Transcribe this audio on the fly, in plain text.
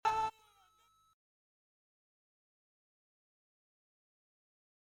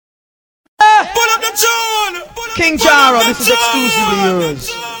King Jaro, this is exclusively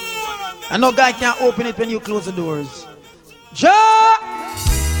yours. And no guy can't open it when you close the doors. Ja!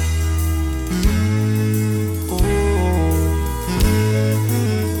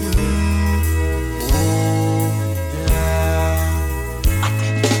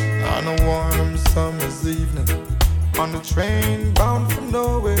 On a warm summer's evening, on the train bound for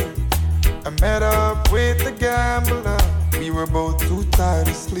nowhere, I met up with a gambler. We were both too tired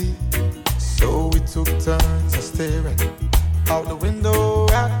to sleep, so we took turns of staring out the window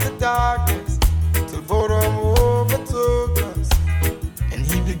at the darkness till boredom overtook us, and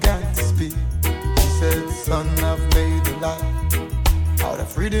he began to speak. He said, "Son, I've made a life out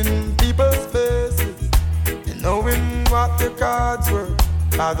of reading people's faces and knowing what their cards were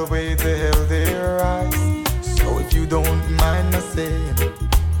by the way they held their eyes. So if you don't mind my saying,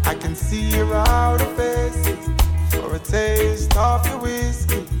 I can see your outer faces. For a taste of your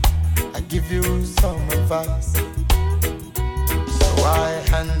whiskey, I give you some advice." So I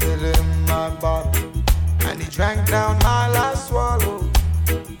handed him my bottle, and he drank down my last swallow.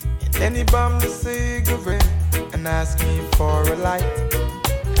 And then he bummed a cigarette and asked me for a light.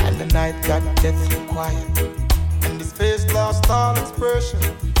 And the night got deathly quiet, and his face lost all expression.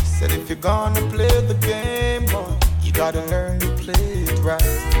 He said, "If you're gonna play the game, boy, you gotta learn to play it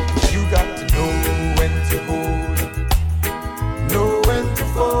right. You got to know when to hold it, know when to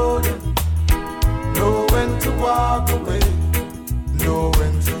fold it, know when to walk away, know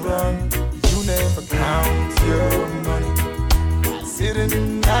when to run. You never count your money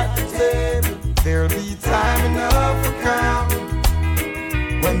sitting at the table. There'll be time enough for counting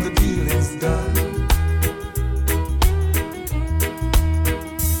when the dealing's done."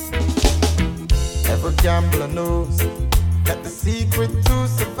 Every gambler knows that the secret to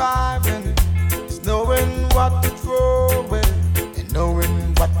surviving is knowing what to throw away and knowing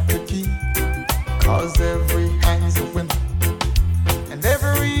what to keep. Cause every hand's a winner and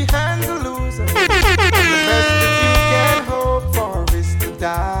every hand's a loser. And the best that you can hope for is to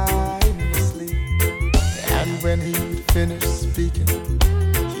die in your sleep. And when he finished speaking,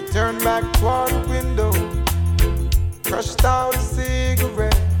 he turned back toward the window, crushed out a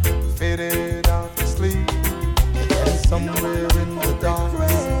cigarette, faded off to sleep. And somewhere in the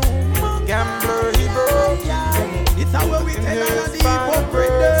darkness, gambler he broke. It's how we tell all the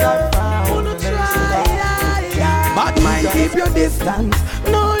hypocrites. But mind, keep your distance.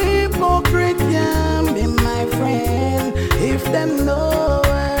 No hypocrite can be my friend. If them know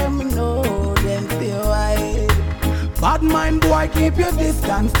I'm know them feel right. Bad mind boy, keep your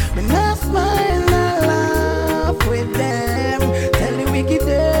distance. Me not smile, not laugh with them. Tell the wicked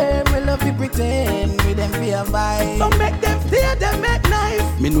them, we love to pretend with them be a vibe. So make them stay, them make nice.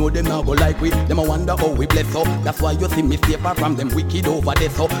 Me know them now go like we, them a wonder how we bless so. That's why you see me stay far from them wicked over there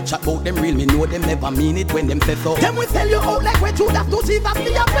so. Chat about them real, me know them never mean it when them say so. Them we tell you out like we Judas to Jesus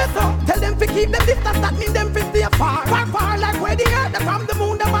be a blesser. Tell them to keep them distance, that mean them fi stay far. Far, far like where the earth, from the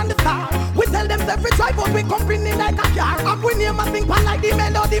moon, them and the star. We tell them every drive out, we company like a car. And we name a thing pan like the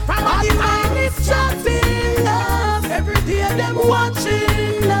melody from our mind is chatting us. Every day them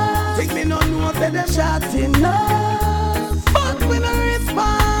watching us. Think me no know that them chatting us, but we no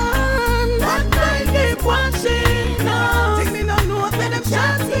respond. And I keep watching us. Think me no know that them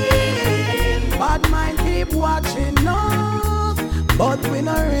chatting, bad mind keep watching us, but we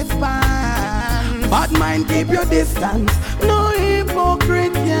no respond. Bad mind keep your distance. No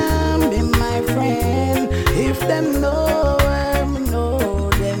hypocrite can be my friend. If them know I'm know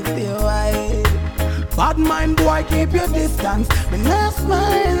them feel right. Bad mind boy, keep your distance. Me not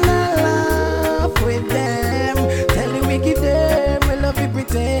smile, not laugh with them. Tell the wicked them, we love to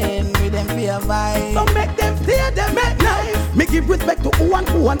pretend with them be a vibe. So make them stay, them make nice. Me give respect to who and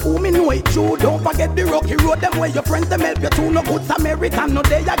who me know it true. Don't forget the rocky road, them where your friends them help you too. No good Samaritan, no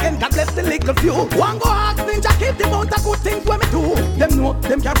day again, God bless the little few. One go ask ninja, keep the amount of good things when me do. Them know,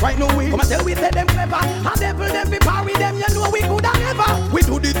 them can't fight no way. Come and tell we say them clever. A devil them be parry them, you know we could have never. We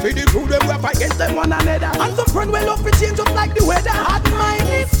do this for the truth, them we fight against them one another. And some friend will love to change up like the weather. Hot mind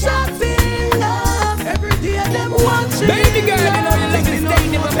is chatting up. Every day them watching. Baby girl, you know you like to stay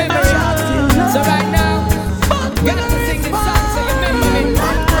in my memory. So right now, got to sing this song so you remember me.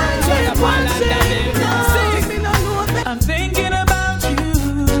 I'm thinking about you,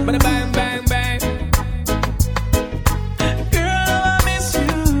 but bang, bang, bang. Girl, I miss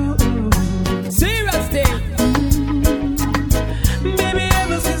you. Serious thing. Baby,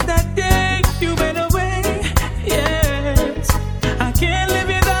 ever since that day you went away, yes, I can't live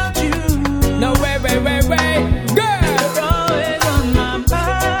without you. No way, way, way, way. Girl, you're always on my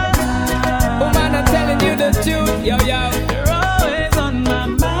mind. Woman, I'm telling you the truth, yo, yo. You're always on my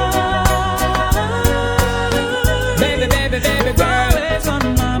mind.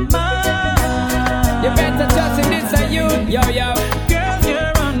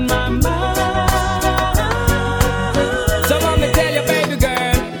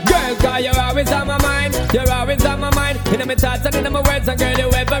 my thoughts and in my words, and girl, you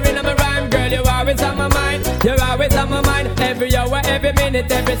ever in my rhyme. Girl, you always on my mind. You're always on my mind. Every hour, every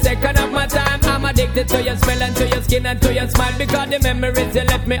minute, every second of my time. I'm addicted to your smell and to your skin and to your smile. Because the memories you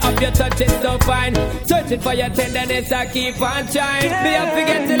left me of your touch is so fine. Searching for your tenderness, I keep on trying. Me I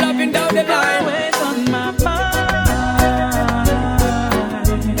forget to loving down the line. Always on my mind.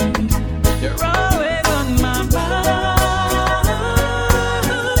 You're always on my mind.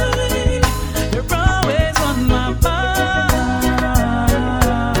 You're always on my mind.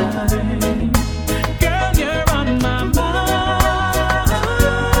 Girl, you're on my mind.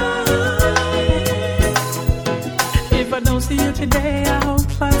 If I don't see you today, I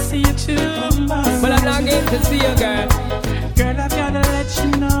hope I see you tomorrow. But I'm longing to see you, girl. Girl, I've gotta let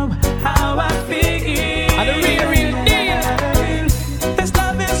you know how I feel. I'm the real deal. This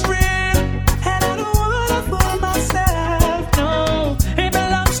love is real, and I don't wanna fool myself. No, it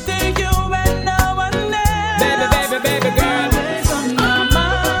belongs to you and no one else. Baby, baby, baby girl. Always on my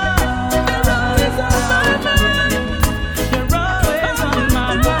mind. You're always on my mind. You're always on my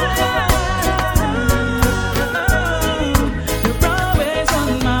mind. You're always on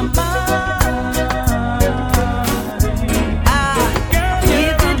my mind.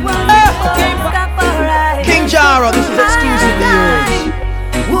 King Jaro, this is exclusively yours.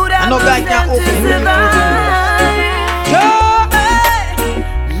 I know guy can't open it.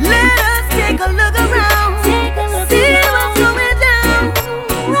 Let us take a look around, see what's going down.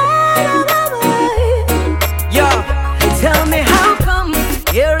 Yo, tell me how come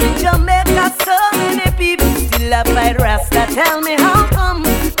here in Jamaica so many people still have fight Rasta? Tell me how come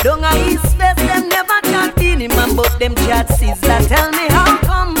down a East West them never chat in him and but them chat Sizzla. Tell me how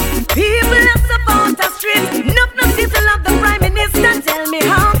come people left up on the street, no people love the Prime Minister. Tell me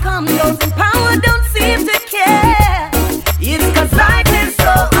how come those in power don't seem to care. It's cause life is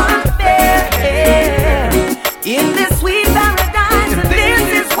so unfair in this sweet paradise, and this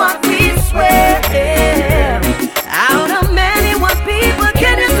is what we swear. Out of many one people,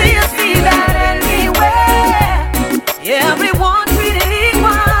 can you see that anywhere? Everyone treated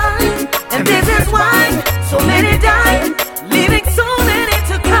equal, and this is why so many die, leaving so many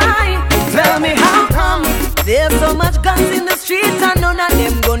to cry. Tell me how come there's so much guns in the streets and none of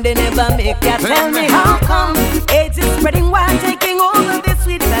them gun they never make ya. Tell me how come AIDS is spreading wild, taking over this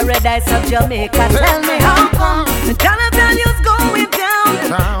sweet paradise of Jamaica. Tell me how come the dollar value's going down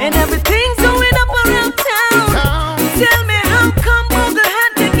and everything's going up around town. Tell me how come Google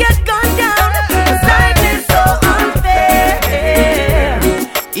had to get gunned down. 'Cause life is so unfair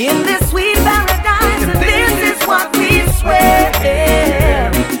in this sweet paradise, and this is what we swear.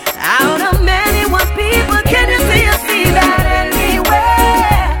 Out of many one people, can you see that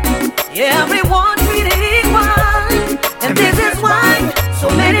anywhere? Everyone treated equal, and this is why so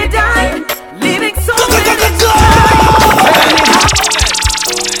many die, leaving so many to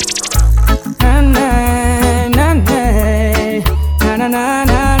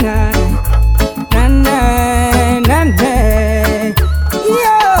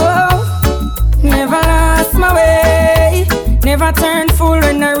Never lost my way, never turned fool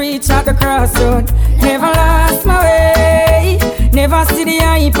when I reach at the crossroad. Never lost my way, never see the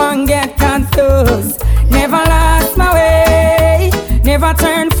hype and get confused. Never lost my way, never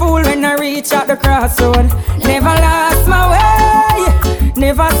turned fool when I reach at the crossroad. Never lost my way,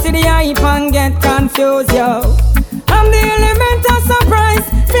 never see the hype and get confused, yo. I'm the element of surprise,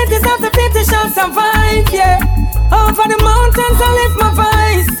 fittest of the fittest shall survive, yeah. Over the mountains I lift my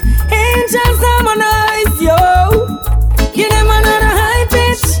voice, angels harmonize, yo. Give them another high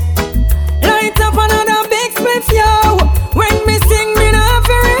pitch, light up another big split, yo. When me sing, me not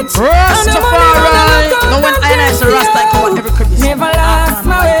for rich. Rastafari. No one I say Rasta come on every Christmas. Never lost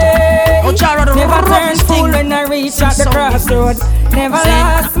my way. Oh, Jaro, the Never turned roughest fool thing. when I reach at the crossroad. Never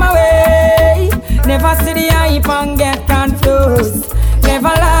lost my way. Never see the hype and get confused.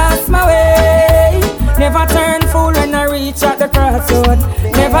 Never lost my way. Never turned fool when I reach at the crossroad.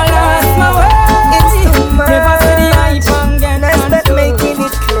 Never lost my way. Never see the hype and get confused. making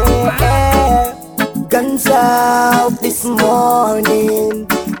it clear. Guns out this morning,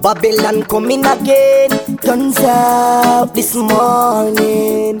 Babylon coming again. Guns out this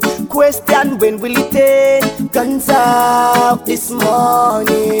morning. Question when will it end? Guns out this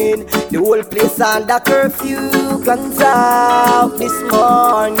morning. The whole place under curfew. Guns out this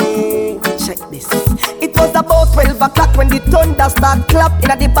morning. Check this. It was about 12 o'clock when the thunder start clap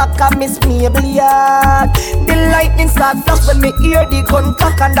in the back of Miss Mabel yard. The lightning start flash when me hear the gun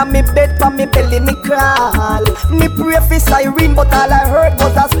crack under me bed, from me belly me crawl. Me pray for siren, but all I heard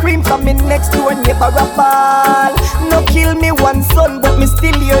was a scream from me next door neighbor a ball. No kill me one son, but me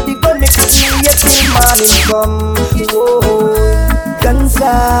still hear the gun. Me could hear till morning come. Whoa.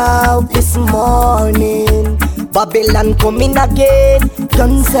 Babylon coming again.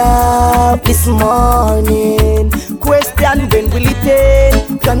 Guns up this morning. Question when will it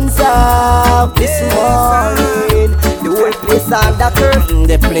end? Guns up this morning. The whole place on the curve.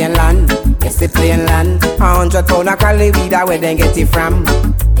 The plain land, yes the plain land. 100 pound of cali weed, where they get it from?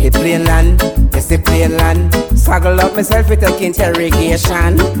 The plain land, yes the plain land. Struggle up myself with a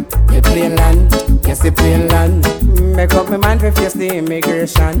interrogation. The plain land, yes the plain land. Make up my mind to face the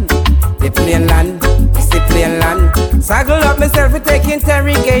immigration. The plain land, yes the plain land. Struggle up myself with take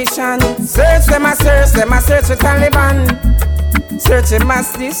interrogation. Search them a search for Taliban. Searching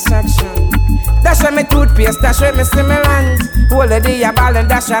mass distraction. Dash me toothpaste, dash me stimulant. Hold the day a ball and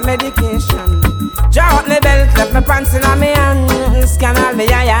dash a medication. Draw up my belt, left my pants in my hand. Scan all me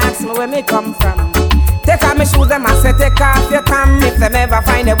eye, ask me where me come from. Take off my shoes, them and say take off your thumb. If them ever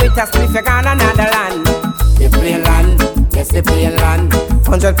find a way to split, you gone another land. The plain land, yes the plain land.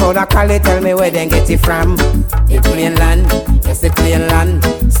 100 pound of cali, tell me where they get it from. The plain land, yes the plain land.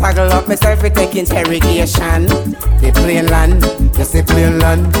 Struggle up myself with take interrogation. The plain land, yes the plain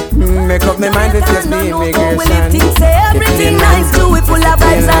land. Make up my mind to face the immigration. Say everything nice, do it full of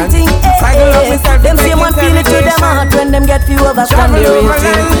vibes and things. Them say one feel it to them heart when them get few overstand the real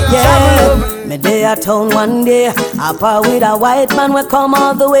thing. Yeah, me day at town one day, up with a white man we come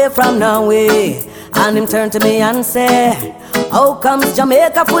all the way from Norway. And him turn to me and say, how comes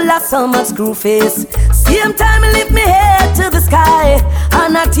Jamaica full of so much screw face? Same time he lift me head to the sky,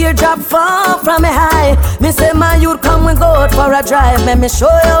 and a teardrop fall from me high. Me say my youth come we go out for a drive. Let me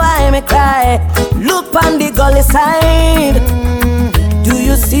show you why me cry. Look on the gully side. Do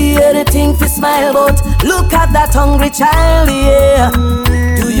you see anything to smile about? Look at that hungry child, yeah.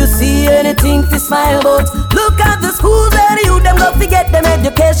 Do you see anything to smile about? Look at the schools where the youth them go forget them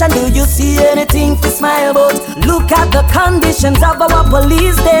education. Do you see anything to smile about? Look at the conditions of our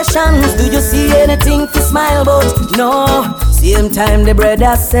police stations. Do you see anything to smile about? No. Same time the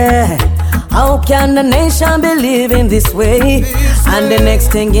brother say, how can the nation be living this way? And the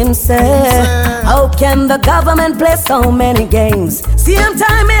next thing him say, how can the government play so many games? Same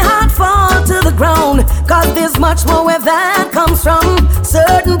time my heart fall to the ground, cause there's much more where that comes from.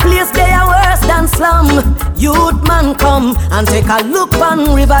 Certain place they are worse than slum. Youth man come and take a look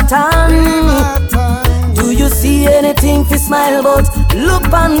on Riverton. Do you see anything to smile about?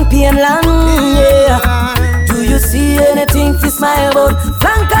 Look on Painland, yeah. Do you see anything to smile about?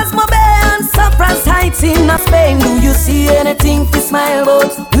 Flankers Mobe and Cyprus Heights in Spain. Do you see anything to smile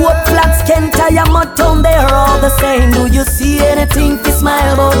about? Wood Flats, Kent, Mud Town, they're all the same. Do you see anything to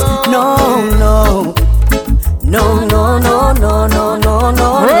smile about? No, no. No, no, no, no, no, no,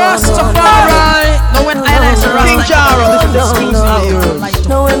 no. Rastafari. No, when I say Rastafari, this is exclusive.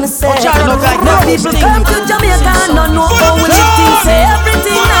 No, when me say, no people come to Jamaica and don't know how we live things. Say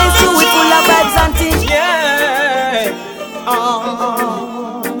everything nice, do it full of vibes and things. Yeah.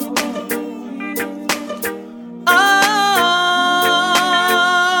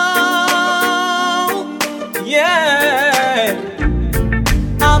 Yeah.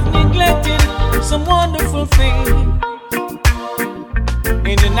 I've neglected some wonderful things,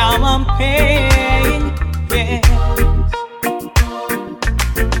 and now I'm paying. Yes.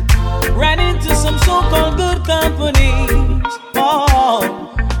 Ran into some so-called good companies. Oh,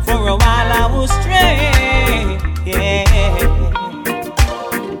 for a while I was straying. Yeah.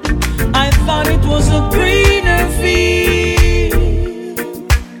 I thought it was a greener field.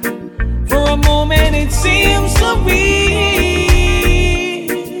 For a moment it seemed so weak.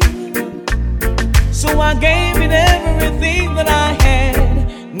 So I gave it everything that I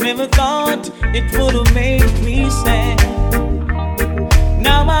had. Never thought it would have made me sad.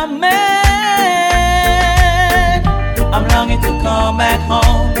 Now I'm mad. I'm longing to come back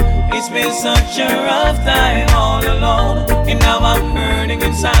home. It's been such a rough time all alone, and now I'm hurting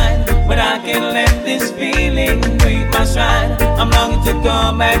inside, but I can't let this feeling break my stride. I'm longing to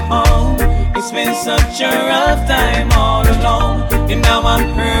come back home. It's been such a rough time all alone, and now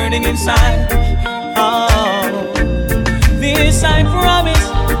I'm hurting inside. Oh, this I promise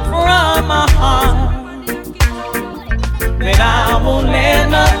from my heart, that I won't let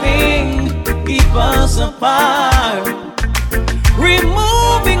nothing keep us apart.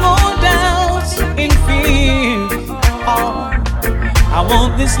 Removing all doubts and fears. Oh, I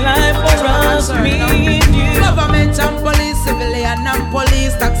want this life for us, me and you. Government and police, civilian Lion and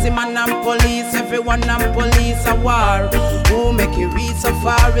police, taxi man and police, everyone and police a war. Who make it reach so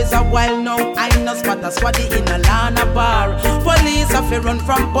far is a while now. I know spot a swaddy in a lana bar. Police have to run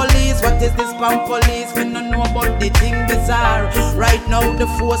from police. What is this from police? We don't know about the thing bizarre. Right now the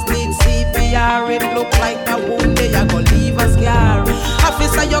force needs CPR. It look like a wound they are gonna leave a scar.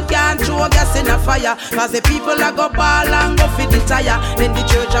 Officer, you can't throw gas in a fire, cause the people are go ball and go for the tire. Then the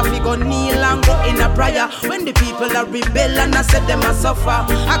church have to go kneel and go in a prayer. When the people are rebel and I said them a suffer.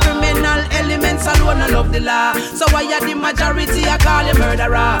 A criminal elements alone I love the law. So why are the majority I call you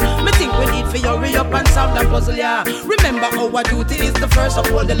murderer? Me think we need for you hurry up and solve the puzzle, yeah. Remember our duty is the first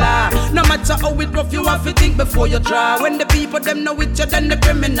of all the law. No matter how it rough, you have to think before you try. When the people them know it, you then the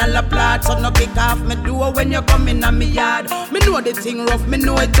criminal applaud. So no kick off me do when you come in my yard. Me know the thing rough, me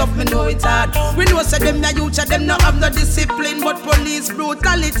know it tough, me know it hard. We know say them na youth, them no have no discipline. But police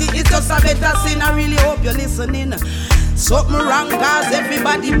brutality is just a better sin. I really hope you're listening. Something wrong cause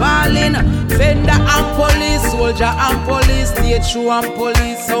everybody ballin'. Fender and police, soldier and police, stage show and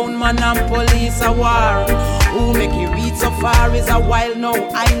police, sound man and police a war. Who make it reach so far is a while now.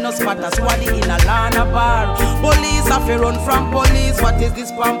 I know spot a swaddy in a lana bar. Police have to run from police. What is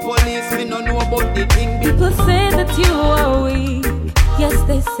this from police? Me no know about the thing. People say that you are weak. Yes,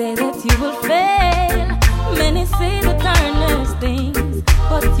 they say that you will fail. Many say the kindness things,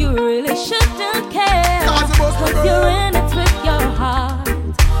 but you really shouldn't care. Cause you're in it with your heart.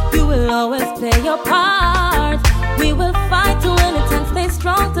 You will always play your part. We will fight to win it and stay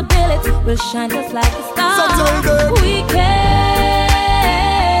strong to build it. We'll shine just like a star. We can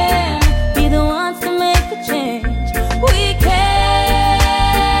be the ones to make a change. We can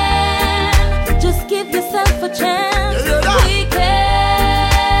just give yourself a chance. We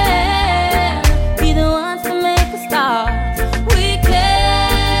can be the ones to make a start. We can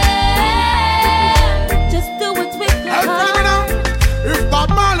just do it with your heart. If Bob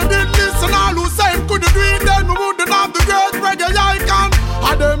Marley did listen, all who say could you do it, then we wouldn't have the great reggae icon.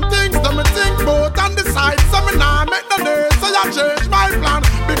 All them things that me think about and decide. So me nah make the day, so I change my plan.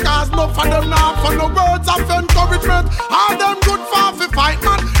 Because enough of them now for no words of encouragement. All them good for fight,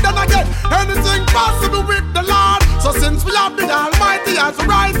 man. Then again, anything possible with the Lord. So since we have the Almighty as a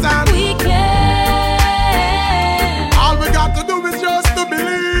right hand, we can. All we got to do is just to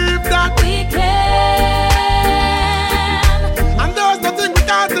believe that we can. And there's nothing we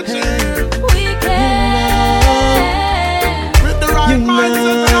can't achieve. We can. With the right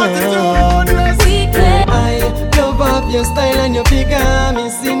mindset and attitude, yes. We can. I love up your style and your figure.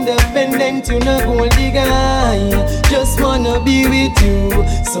 Miss independent, you no gold digger. I just wanna be with you.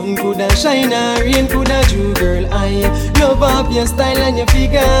 Sun coulda shine or rain coulda dew, girl. I love up your style and your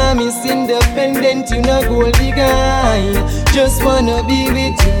figure. Miss independent, you no gold digger. I just wanna be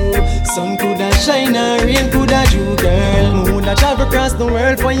with you. Sun coulda shine or rain coulda dew, girl. Moon a travel across the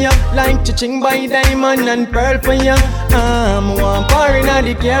world for you, like chiching by diamond and pearl for you. I'm one par inna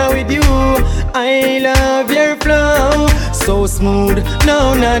the car with you. I love your flow, so smooth,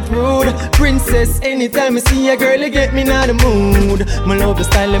 no not rude. Princess, anytime I see a girl, you get me in the mood. My love the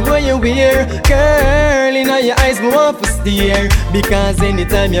style and what you wear, girl. In your eyes, me want to stare. Because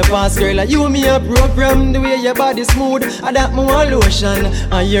anytime you pass, girl, you me a program. The way your body smooth, I that me want lotion.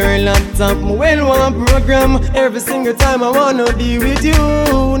 On your laptop, me well want program. Every single time I wanna be with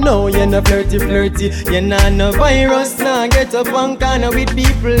you. No, you're not flirty, you're not no virus. Nah, get up on corner with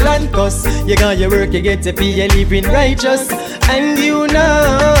people and cuss. You got your work, you get to be a living righteous. And you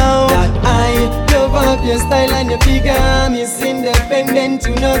know that I love up your style and your figure. Miss independent,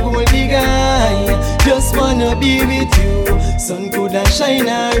 you no gold digger. I just wanna be with you. Sun coulda shine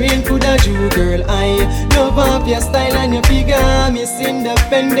or rain coulda dew, girl. I love up your style and your figure. Miss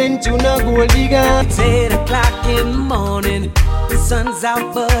independent, you no gold digger. It's 8 o'clock in the morning. The sun's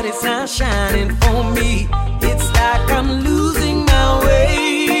out but it's not shining for me. It's like I'm losing my way.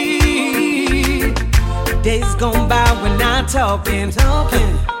 Days gone by when I'm talking.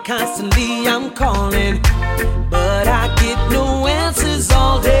 Constantly I'm calling, but I get no answers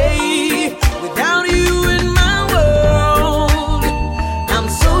all day. Without you in my world, I'm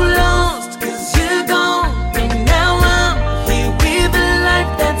so lost 'cause you're gone. And now I'm here with a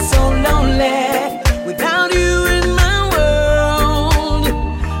life that's so lonely. Without you in my world,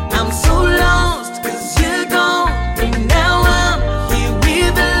 I'm so lost 'cause you're gone. And now I'm here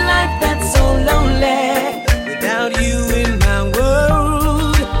with a life that's so lonely. Without you in my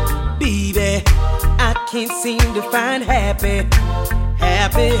world, baby, I can't seem to find happy.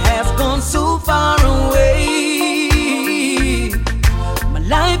 Happy has gone so far away. My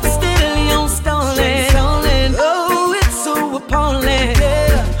life is steadily on stalling. Oh, it's so appalling.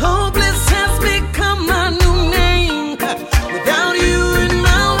 Hopeless has become my new name. Without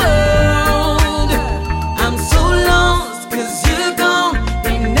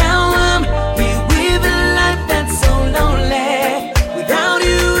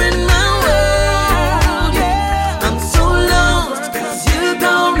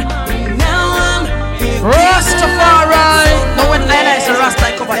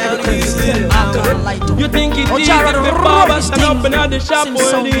think it's easy for farmers stand up in the shop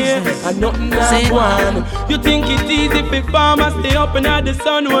all day and nothing not one. You think it's easy for farmers stay up in the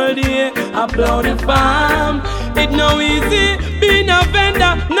sun all day, applaud the farm. It no easy being a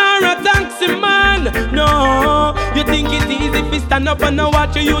vendor nor a taxi man. No, you think it's easy for stand up and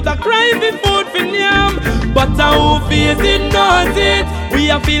watch your youth a cry for food for yam. But who feels it knows it. We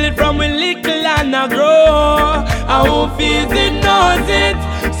a feel it from we little and a grow. Who feels it knows it.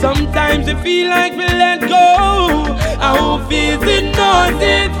 Sometimes we feel like we let go. Who feels it knows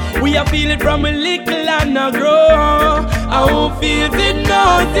it. We a feel it from we little and a grow. Who feels it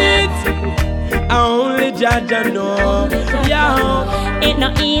knows it. Only judge know. Yeah. It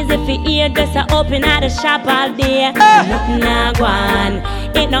not easy for ear just to open at the shop all day. Nothing nah go on.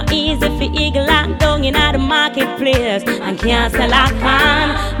 It not easy for eagle lock down in the marketplace and can't sell a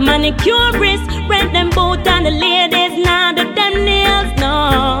can. Manicurists rent them boot and the ladies now do them nails.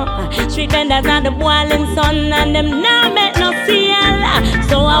 No, street vendors and the boiling sun and them now make no sale.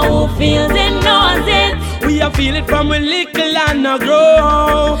 So who feels it knows it. We a feel it from we little and a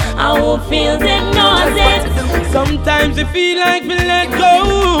grow. Who feels it knows it. Sometimes we feel like we let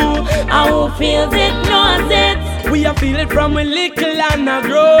go. Who feels it knows it. We a feel it from we little and a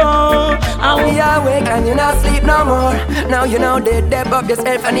grow. We are awake and you not sleep no more. Now you know the depth of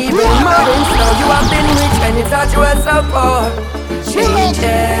yourself and even more. So you have been rich and you thought you were so poor.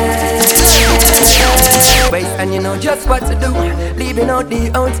 Changes. And you know just what to do. Leaving out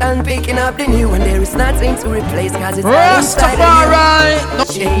the old and picking up the new. And there is nothing to replace cause it's all inside of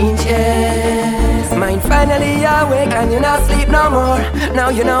you. Changes. Mind finally awake and you not sleep no more. Now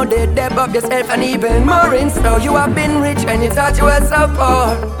you know the depth of yourself and even more in store. You have been rich and you thought you were so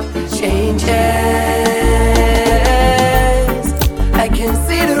poor. Changes. I can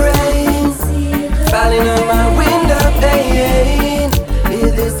see the rain falling on my window pane.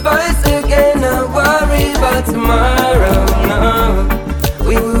 Hear this voice again, I worry about tomorrow. No,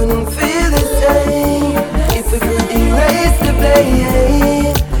 we wouldn't feel the same if we could erase the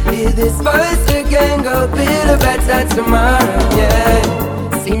blame. Hear this voice again, go build a better tomorrow. Yeah.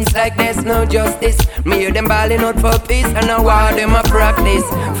 Seems like there's no justice. Me hear them balling out for peace and now war them a practice.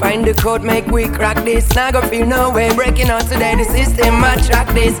 Find the code, make we crack this. Now go feel no way breaking out today. The system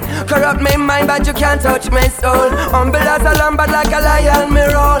attract this. Corrupt me mind but you can't touch my soul. Humble as a lamb but like a lion me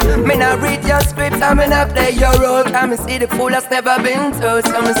roll. Me not read your script and me not play your role. Can me see the fool that's never been told.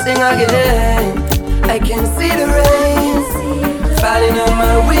 So me sing again. I can see the rain falling on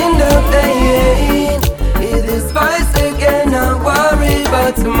my window pane. Hear this voice again, I worry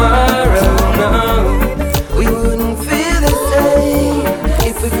about tomorrow. No, we wouldn't feel the same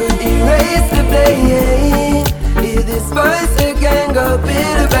if we could erase the blame. Hear this voice again, go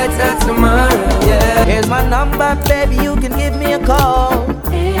build a better tomorrow. Yeah. Here's my number, baby, you can give me a call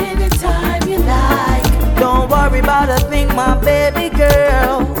Anytime you like. Don't worry about a thing, my baby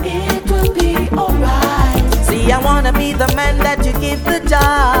girl. It will be alright. See, I wanna be the man that you give the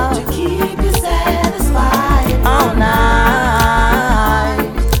job to keep you satisfied all night,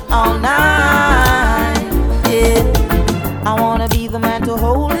 all night. Yeah, I wanna be the man to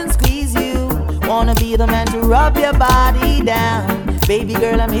hold and squeeze you. Wanna be the man to rub your body down. Baby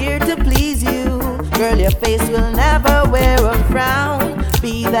girl, I'm here to please you. Girl, your face will never wear a frown.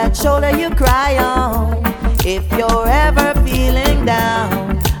 Be that shoulder you cry on. If you're ever feeling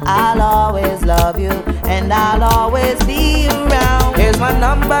down, I'll always love you and I'll always be around. Here's my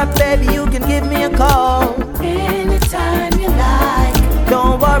number, baby, you can give me a call anytime you like.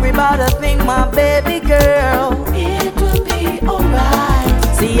 Don't worry about a thing, my baby girl. It will be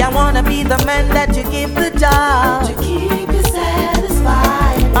alright. See, I wanna be the man that you give the job to keep you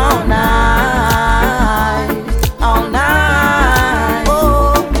satisfied all night, all night.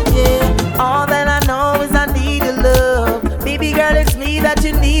 Oh, yeah. All that I know is I need your love. Baby girl, it's me that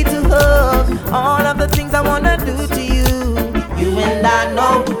you need to hug. All of the things I wanna do to you, you and I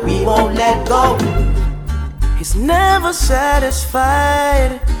know we won't let go. He's never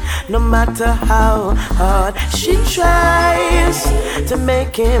satisfied, no matter how hard she tries to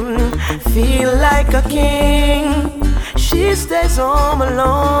make him feel like a king. She stays home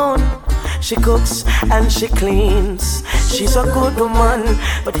alone, she cooks and she cleans. She's a good woman,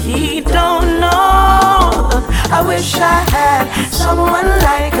 but he don't know. I wish I had someone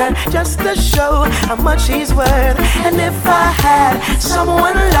like her, just to show how much she's worth. And if I had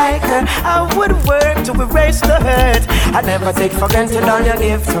someone like her, I would work to erase the hurt. I never take for granted all you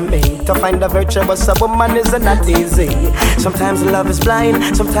give to me. To find a virtuous woman isn't that easy. Sometimes love is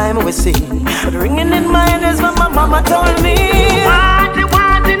blind, sometimes we see. But ringing in my ears is what my mama told me. Want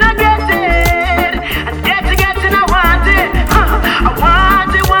it, I get it. And get it, I want it. I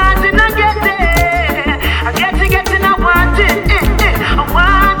want it, I get it. I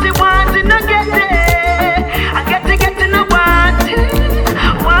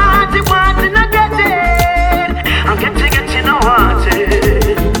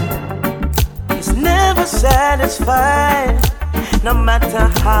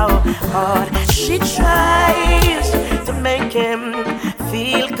how hard she tries to make him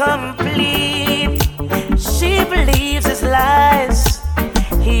feel complete. She believes his lies,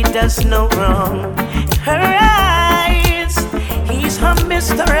 he does no wrong. In her eyes, he's her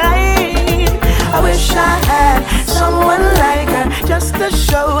Mr. Right. I wish I had someone like her just to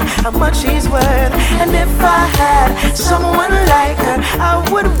show how much he's worth. And if I had someone like her, I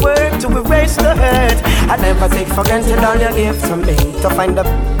would work to erase the hurt. I never take for granted all you give to me to find a.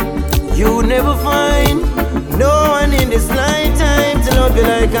 You never find no one in this lifetime to love you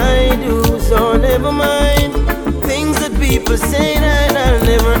like I do. So never mind things that people say that I'll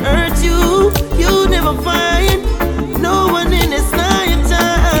never hurt you. You never find no one in this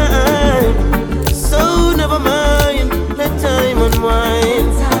lifetime. So never mind, let time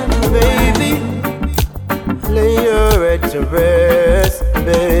unwind. Baby, lay your head to rest,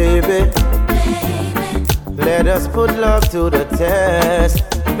 baby. Let us put love to the test,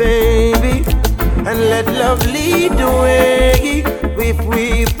 baby. And let love lead the way. If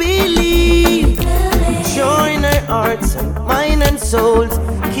we believe, join our hearts and mind and souls,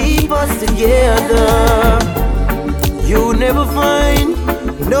 keep us together. You never find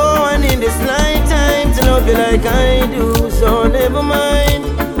no one in this lifetime to love you like I do. So never mind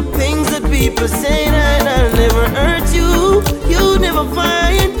things that people say that I'll never hurt you. You never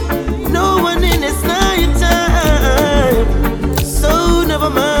find no one in this lifetime. So never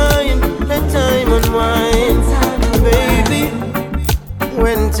mind, let time unwind. Baby,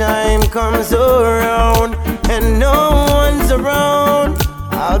 when time comes around and no one's around,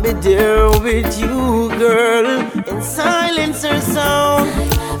 I'll be there with you, girl, in silence or sound.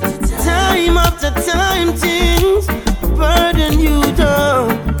 Time after time, things burden you down,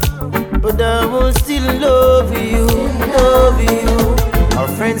 but I will still love you, love you. Our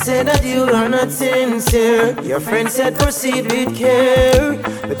friend said that you are not sincere. Your friend said proceed with care,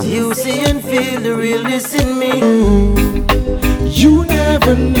 but you see and feel the realness in me. You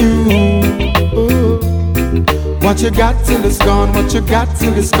never knew what you got till it's gone, what you got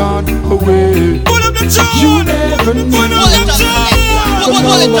till it's gone away. You never knew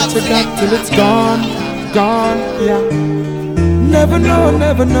what you got till it's gone, gone, yeah. Never know,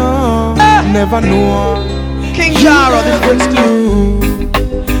 never know, never know. King Jaro, the first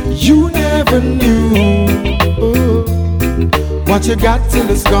you never knew what you got till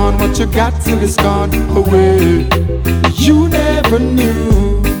it's gone, what you got till it's gone away. You never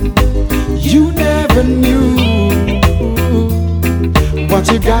knew, you never knew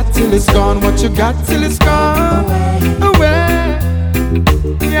what you got till it's gone, what you got till it's gone away.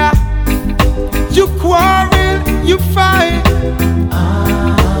 Yeah, you quarrel, you fight.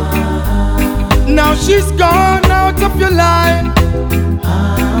 Now she's gone out of your life.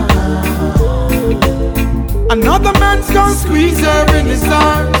 Another man's gonna squeeze her in his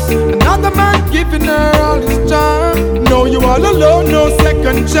arms. Another man giving her all his charm. No, you all alone, no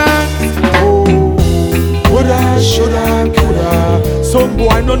second chance. Oh, woulda, shoulda, coulda. Some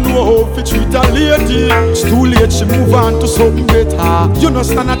boy don't know how to treat a lady. It's too late, she move on to something better. You no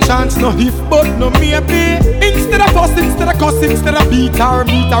stand a chance, no if but no maybe. Instead of fuss, instead of cuss, instead of meet her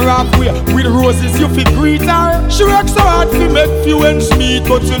halfway. With roses you fi greet her. She works so hard to make few ends meet,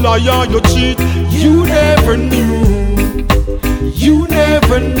 but you lie and you cheat. You never knew, you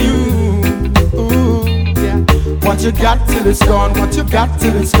never knew. Ooh, yeah. What you got till it's gone, what you got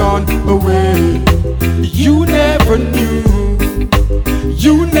till it's gone away. You never knew,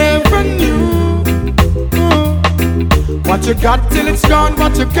 you never knew. Ooh. What you got till it's gone,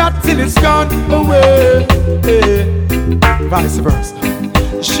 what you got till it's gone away. Hey. Vice versa.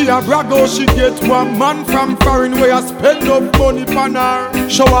 She a brag how she get one man from foreign where I spend up money on her.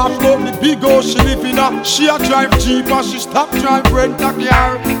 Show off about the big house she live in her. She a drive Jeep and she stop drive rent a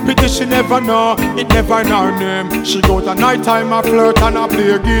car. Pity she never know, it never in her name. She go to night time a flirt and a play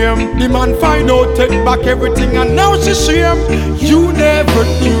a game. The man find out, take back everything and now she shame. You never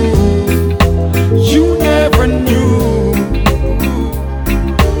knew, you never knew.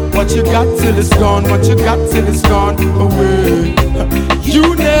 What you got till it's gone, what you got till it's gone away.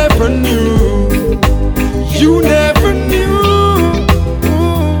 You never knew, you never knew.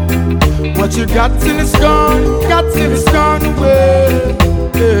 What you got till it's gone, got till it's gone away.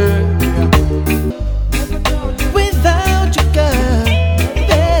 Without you, girl,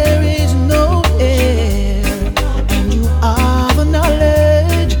 there is no air, and you are the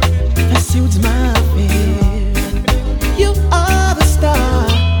knowledge that suits my fear. You are the star,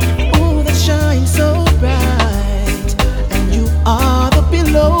 oh, that shines so bright, and you are the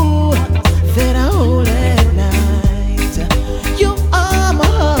pillow that I hold at night. You are my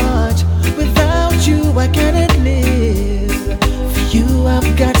heart, without you I cannot live. For you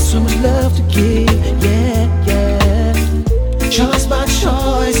got so much love to give, yeah, yeah. Choice by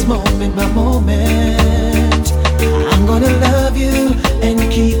choice, moment by moment, I'm gonna love you and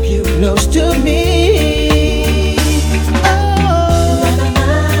keep you close to me.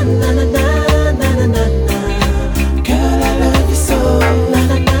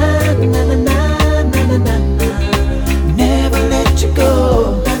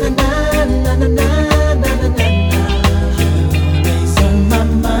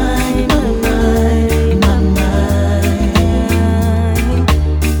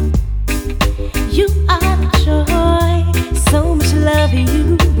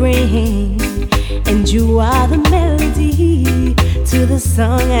 You are the melody to the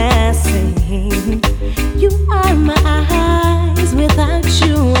song I sing. You are my eyes, without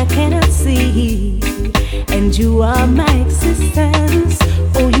you I cannot see. And you are my existence,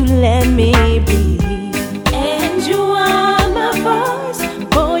 oh you let me be. And you are my voice,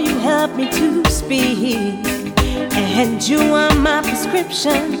 oh you help me to speak. And you are my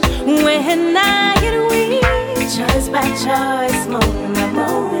prescription when I get weak. Choice by choice, moment by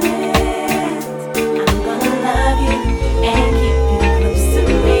moment, love you and keep you close to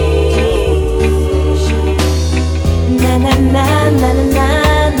me. Na na na na na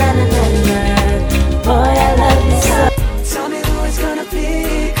na na na na. Boy, I love you so. Tell me who is gonna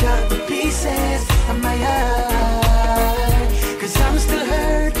pick up the pieces of my heart, 'cause I'm still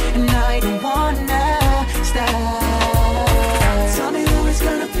hurt and I don't wanna stop. Tell me who is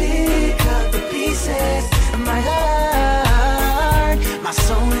gonna pick up the pieces of my heart. My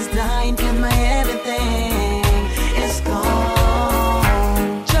soul is dying and my everything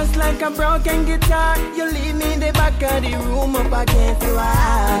a broken guitar, you leave me in the back of the room up against the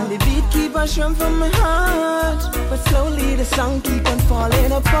wall. The beat keep on showing from my heart, but slowly the song keep on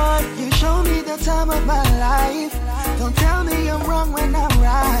falling apart. You show me the time of my life, don't tell me I'm wrong when I'm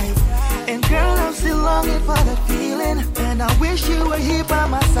right. And girl, I'm still longing for the feeling, and I wish you were here by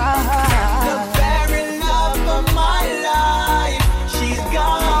my side. The very love of my life, she's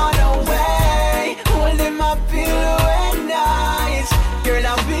gone away, holding my pillow at night. Girl,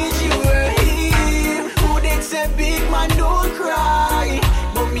 I wish you were here. Who did say big man don't cry,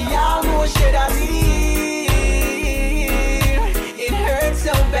 but me almost shed a tear. It hurts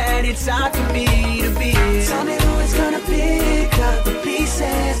so bad, it's hard for me to be. Tell me who is gonna pick up the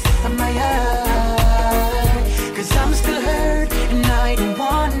pieces of my heart, 'cause I'm still hurt and I don't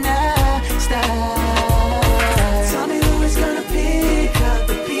wanna stop. Tell me who is gonna pick up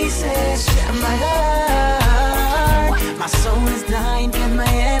the pieces of my heart. My soul is dying and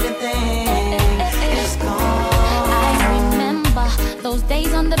my everything is gone. I remember those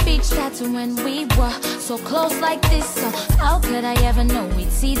days on the beach, that's when we were so close like this. So how could I ever know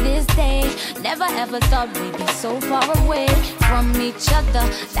we'd see this day? Never ever thought we'd be so far away from each other.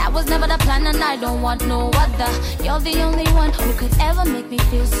 That was never the plan and I don't want no other. You're the only one who could ever make me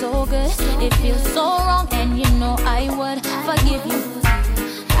feel so good. It feels so wrong and you know I would forgive you.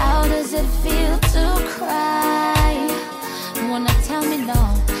 How does it feel to cry? Wanna tell me no,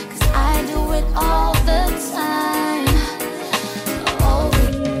 'cause I do it all the time. Oh,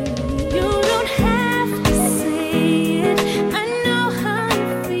 you don't have to say it, I know how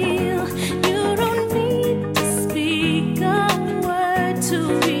you feel. You don't need to speak a word to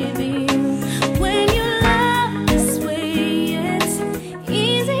reveal. When you love this way, it's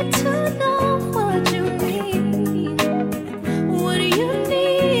easy to know what you need. What do you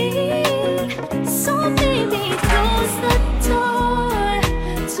need? So baby, close the door,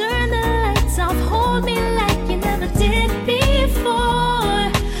 turn the lights off, hold me like you never did before.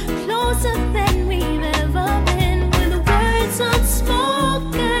 Closer than we've ever been, with words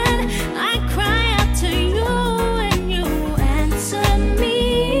unspoken. I cry out to you and you answer me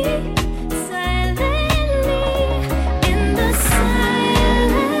silently. In the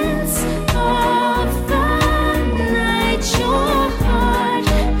silence of the night, your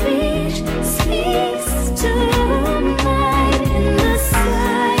heartbeat speaks to mine. In the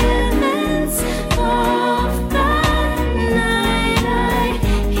silence of the night, I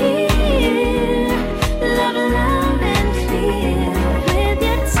hear love loud and clear. With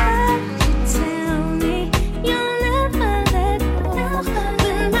your touch, you tell me you'll never let go.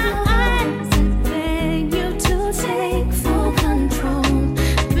 With my eyes, I beg you to take full control.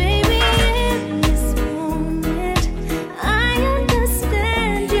 Baby, in this moment, I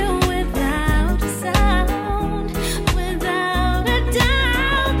understand you without a sound, without a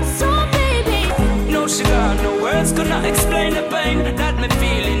doubt. So baby, No sugar, no words could not explain the pain that me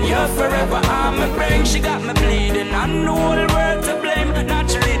feeling. You're forever on my brain. She got me bleeding, I know the world to blame.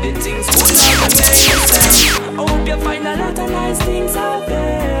 Naturally the things would not remain the same. I hope you find a lot of nice things out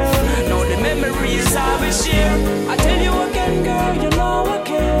there.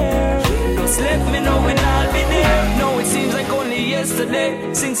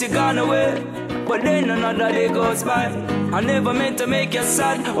 since you gone away. But then another day goes by. I never meant to make you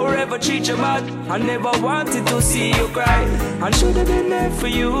sad or ever treat you bad. I never wanted to see you cry. I should have been there for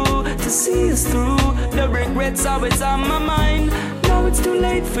you to see us through. The regrets always on my mind. Now it's too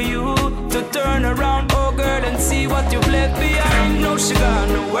late for you to turn around, oh girl, and see what you've left behind. No sugar,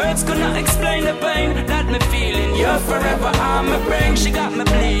 no words could not explain the pain that me feeling. You're forever on my brain. She got me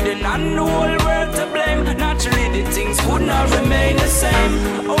bleeding and the whole world to blame. Naturally the things would not remain the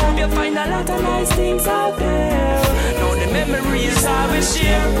same. Hope you find a lot of nice things out there. Now the memories I will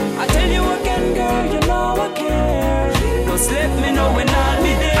share. I tell you again, girl, you know I care. Just let me know when I'll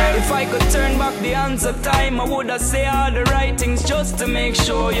be there. If I could turn back the hands of time, I would have say all the right things just to make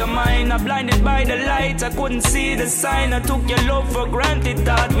sure you're mine. I'm blinded by the light, I couldn't see the sign. I took your love for granted,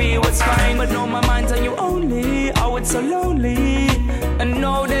 thought we was fine. But now my mind's on you only, oh it's so lonely. And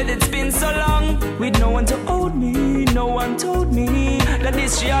know that it's been so long, with no one to hold me. No one told me that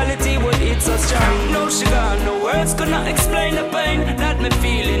this reality would hit so strong. No sugar, no words could not explain the pain that me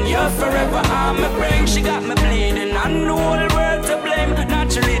feeling. You're forever on my brain. She got me bleeding and the whole world to blame.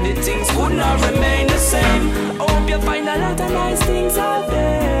 Naturally the things would not remain the same. Hope you find a lot of nice things out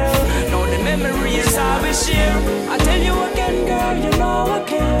there. Now the memories I will share. I tell you again, girl, you know I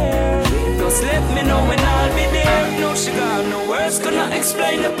care. Just let me know when I'll be there. No sugar, no words could not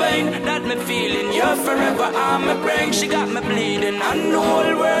explain the pain that me feeling. You're forever on my brain. She got me bleeding and the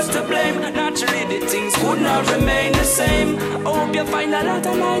whole world's to blame. Naturally the things would not remain the same. Hope you find a lot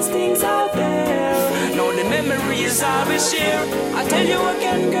of nice things out there. Now the memories I will share. I tell you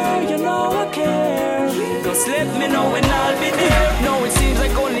again, girl, you know I care. Just let me know when I'll be there. No, it seems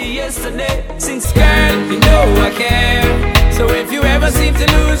like only yesterday since, girl, you know I care. So if you ever seem to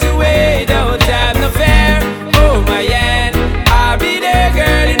lose your way, don't have no fear. Oh my hand, I'll be there,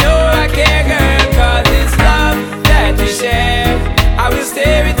 girl, you know I care, girl. Cause it's love that we share. I will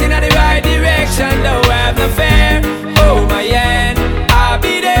steer it in the right direction, don't have no fear. Oh my hand, I'll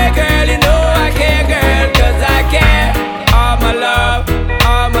be there, girl, you know I care, girl. Cause I care, all my love,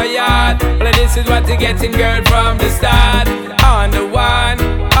 all my heart. Well, this is what you're getting, girl, from the start. On the one,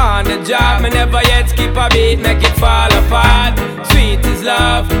 on the job, me never yet skip a beat, make it fall apart. Sweet is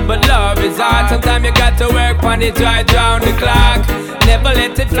love, but love is hard. Sometimes you got to work on it right round the clock. Never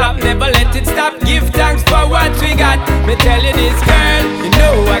let it flop, never let it stop. Give thanks for what we got. Me tell you this, girl, you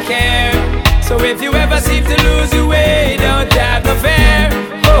know I care. So if you ever seem to lose your way, don't have no fear.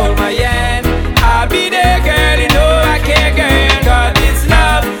 Hold my hand, I'll be there, girl, you know I care, girl. Cause it's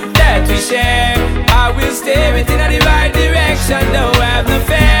love that we share. I will steer it in the right direction, don't have no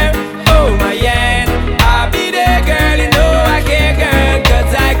fear. Hold my hand, I'll be there, girl, you know I care, girl.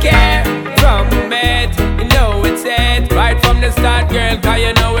 Cause I care. From the met, you know it's it. Right from the start, girl, cause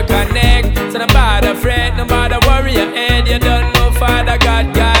you know we connect. So no bother fret, no bother worry your head. You don't know Father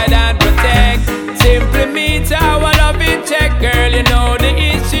God, guide and protect. Simply meet our love in check, girl, you know the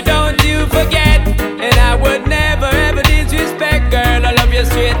issue, don't you forget. And I would never ever disrespect, girl. I love you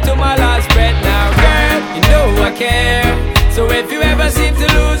straight to my last breath. Now, girl, you know I care. So if you ever seem to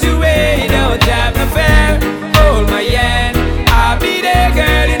lose your way, don't have no fear. Hold my hand, I'll be there,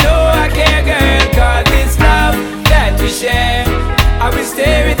 girl, you know I care, girl. Cause it's love that we share. I will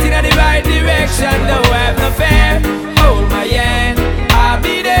steer it in the right direction, don't have no fear. Hold my hand, I'll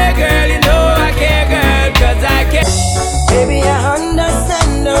be there, girl, you know I care, girl. Cause I care. Baby, I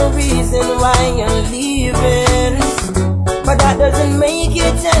understand the reason why you're leaving, but that doesn't make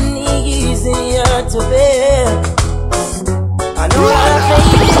it any easier to bear. I know that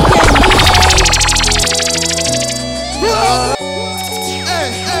baby can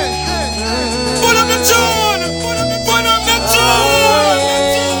Put up the tune! Put up the tune!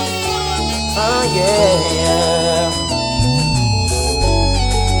 Oh yeah, yeah.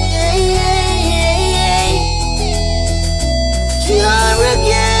 Pure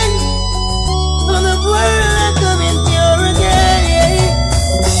again, for the world coming pure again, yeah.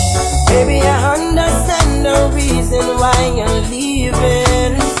 Baby, I understand the reason why you're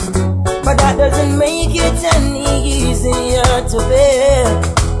leaving, but that doesn't make it any easier to bear.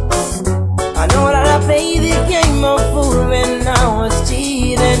 I know that I played the game of fool when I was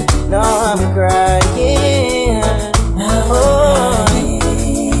cheating. Now I'm crying. Oh.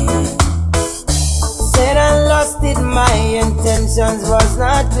 Said I lost it, my intentions was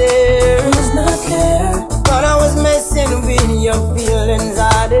not clear. But I was messing with your feelings,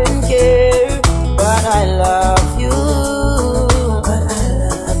 I didn't care. But I love you. But I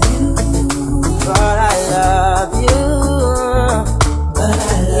love you. But I love you. But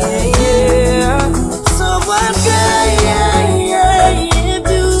I love you. So what can you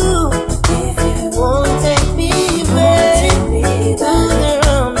do if you won't take me back to the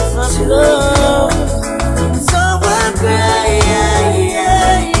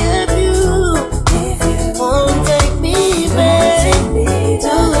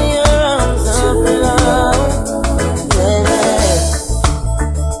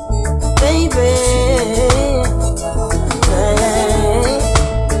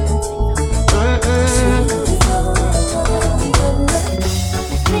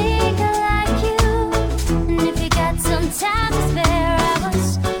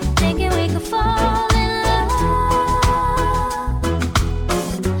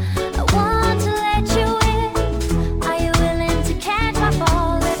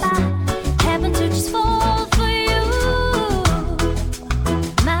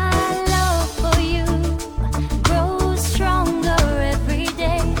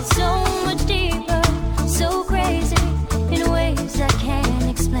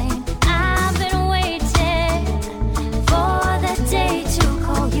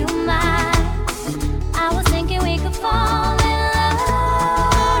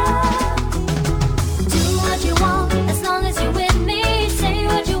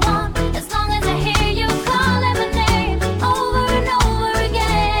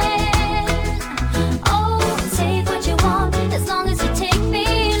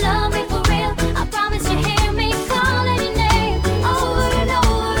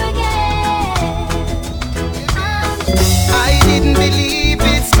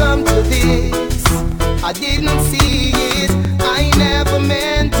I didn't see it. I never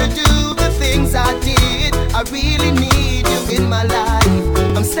meant to do the things I did. I really need you in my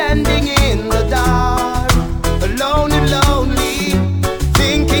life. I'm standing in the dark, alone and lonely,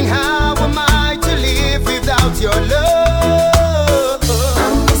 thinking how am I to live without your love.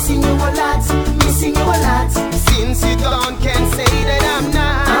 I'm missing you a lot, missing you a lot. Since you gone, can't say that I'm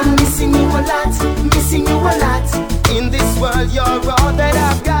not. I'm missing you a lot, missing you a lot. In this world, you're all that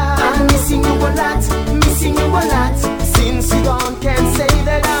I've got. I'm missing you a lot, missing you a lot. Since you gone, can't say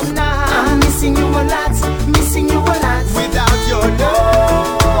that I'm not. I'm missing you a lot, missing you a lot. Without your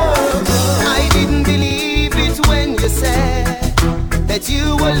love, I didn't believe it when you said that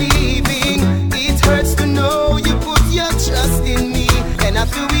you were leaving. It hurts to know you put your trust in me, and I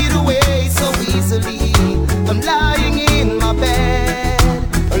threw it away so easily. I'm lying in my bed,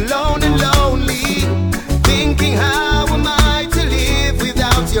 alone and lonely, thinking how am I to live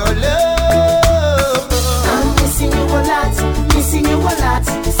without your love. I'm missing you a lot, missing you a lot.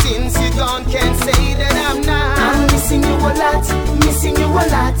 Since you gone, can't say that I'm not. I'm missing you a lot, missing you a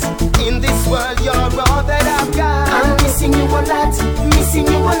lot. In this world, you're all that I've got. I'm missing you a lot, missing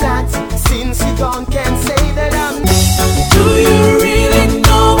you a lot. Since you gone, can't say that I'm not. Do you really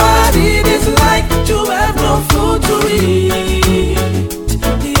know what it is like to have no food to eat?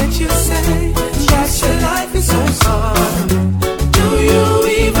 Yet you say that your life is so hard. Do you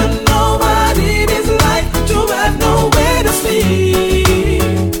even know what it is like to have nowhere to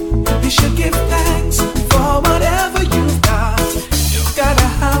sleep? You should give thanks for whatever you've got. You've got a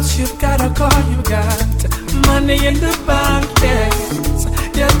house, you've got a car, you got money in the bank, yes.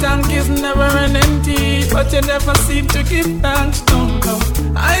 Your tank is never an empty, but you never seem to give thanks, don't go.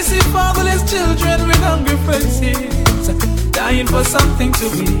 I see fatherless children with hungry faces, dying for something to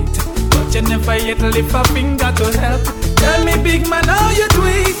eat, but you never yet lift a finger to help. Tell me, big man, how you do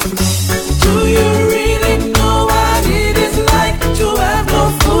it? Do you really know what it is like to have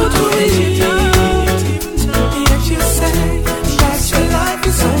no food to eat? Yet you say that your life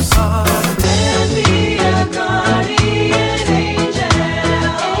is so hard. Be a guardian angel,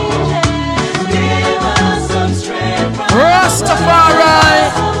 give us some strength from Rastafari.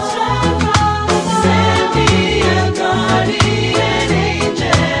 Send me a guardian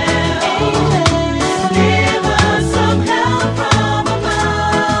angel, give us some help from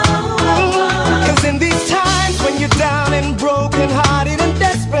above. 'Cause in these times when you're down and broken hearted and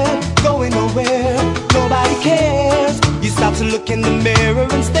desperate, going nowhere, nobody cares. You start to look in the mirror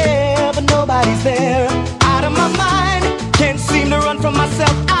and stare, but nobody's there. Out of my mind, can't seem to run from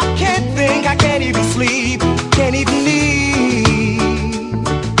myself. I can't think, I can't even sleep, can't even eat.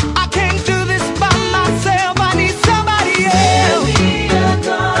 I can't do this by myself, I need somebody else. Send me a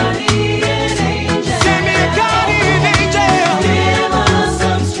guardian angel, Send me a guardian angel. give us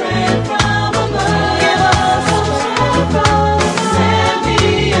some strength from above. Give us some strength from above. Send me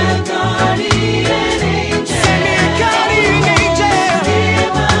a guardian angel, Send me a guardian angel.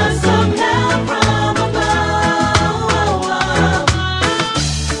 give us some help from above.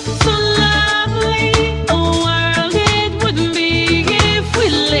 So lovely a world it would be if we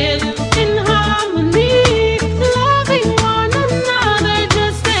lived in harmony, loving one another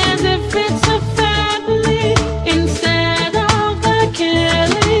just as if it's a family, instead of the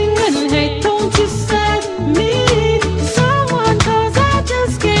killing and hate. Don't you send me someone, 'cause I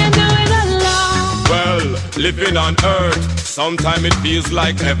just can't do it alone. Well, living on earth, sometimes it feels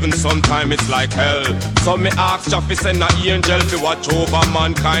like heaven, sometimes it's like hell. So me ask Jah fi send a angel fi watch over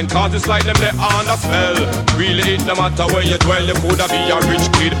mankind, 'cause it's like them they on a spell. Really it no matter where you dwell, you coulda be a rich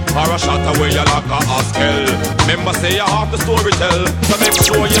kid or a shatter where you like a Haskell. Remember say you have the story tell, so make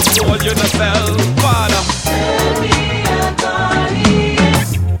sure you soul you no sell. Father, Send me a guardian.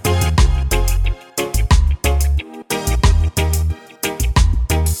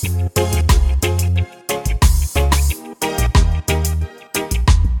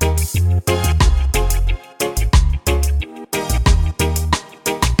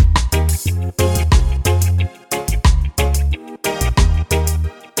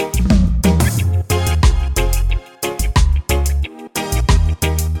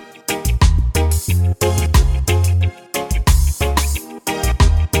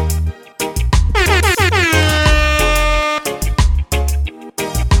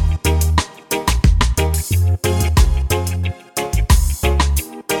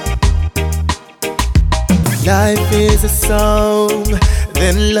 Life is a song,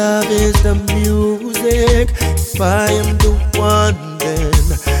 then love is the music. If I am the one, then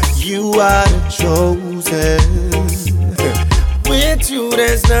you are the chosen. With you,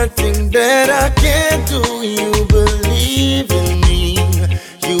 there's nothing that I can't do. You believe in me,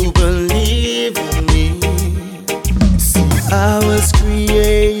 you believe in me.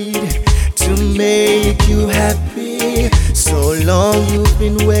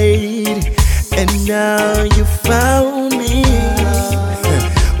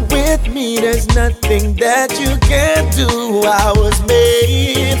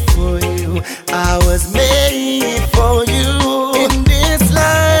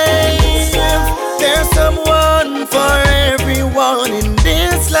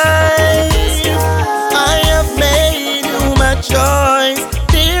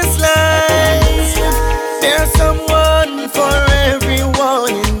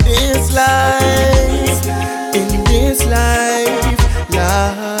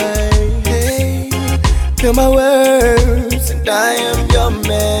 You're my words, and I am your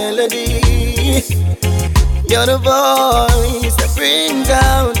melody. You're the voice that brings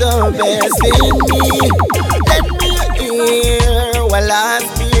out the best in me. Let me hear while I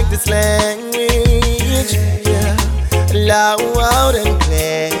speak this language. Yeah, loud and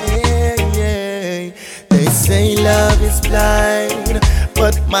clear. Yeah. They say love is blind,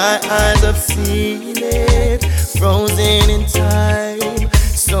 but my eyes have seen it, frozen in time,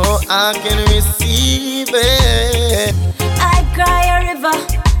 so I can receive it. I cry a river,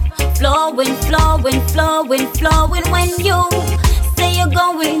 flowing, flowing, flowing, flowing. When you say you're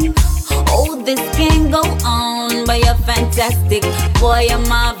going, oh, this can't go on. But you're fantastic, boy, you're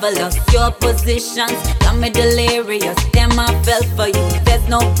marvelous. Your positions got me delirious. Damn, I fell for you. There's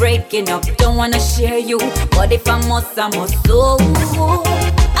no breaking up, don't wanna share you, but if I must, I must. So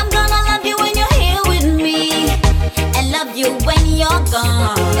I'm gonna love you when you're here with me, and love you when you're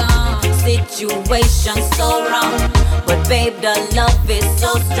gone. Situation so wrong, but babe, the love is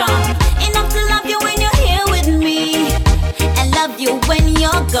so strong. Enough to love you when you're here with me, and love you when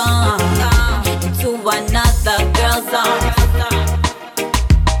you're gone. Into another girl's arms.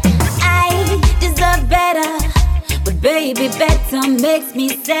 I deserve better, but baby, better makes me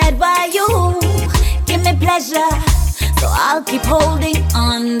sad. Why you give me pleasure, so I'll keep holding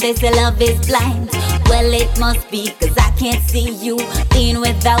on. They say love is blind. Well, it must be, cause I can't see you being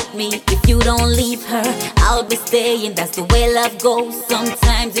without me. If you don't leave her, I'll be staying. That's the way love goes.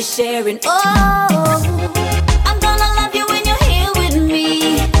 Sometimes it's sharing. Oh, I'm gonna love you when you're here with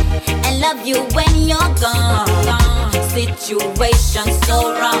me, and love you when you're gone. Situation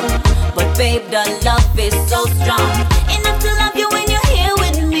so wrong, but babe, the love is so strong. Enough to love you when you're here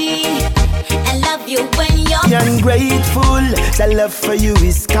with me, and love you when you're ungrateful. The love for you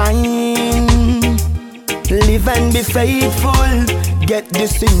is kind. Live and be faithful. Get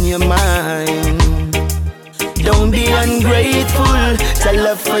this in your mind. Don't be ungrateful. The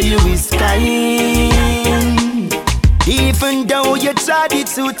love for you is kind. Even though you tried it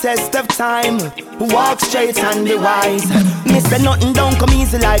to test of time, walk straight and be wise. Mister nothing don't come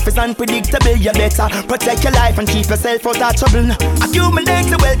easy. Life is unpredictable. You better protect your life and keep yourself out of trouble. Accumulate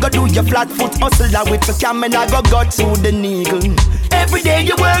the wealth, go do your flat foot hustle. With the camera, go to the needle. Every day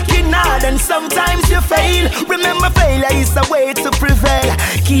you're working hard and sometimes you fail. Remember, failure is a way to prevail.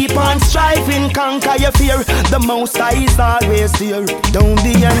 Keep on striving, conquer your fear. The Most High is always there. Don't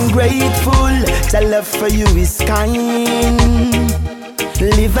be ungrateful. The love for you is kind.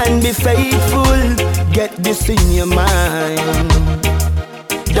 Live and be faithful. Get this in your mind.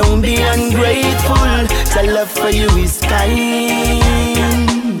 Don't be ungrateful. The love for you is kind.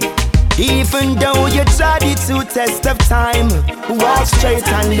 Even though you tried it to test of time, walk straight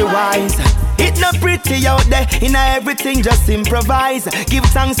and be wise. It's not pretty out there, in everything just improvise. Give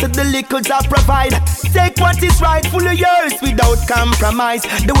thanks to the liquids I provide. Take what is rightfully yours without compromise.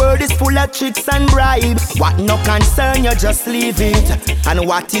 The world is full of tricks and bribe. What no concern you, just leave it. And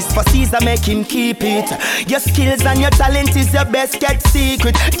what is for Caesar, make him keep it. Your skills and your talent is your best kept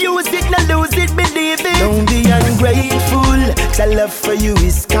secret. Use it, not lose it, believe it. Don't be ungrateful, the love for you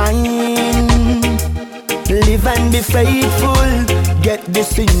is kind. Live and be faithful. Get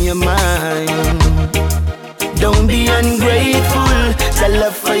this in your mind. Don't be ungrateful. The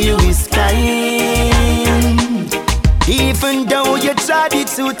love for you is kind. Even though you tried it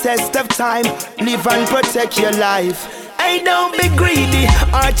to test of time, live and protect your life. Hey, don't be greedy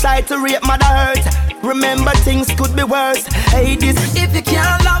or try to rape mother hurt. Remember, things could be worse. Hey, this. If you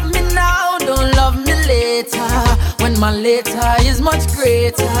can't love me now, don't love me later. When my later is much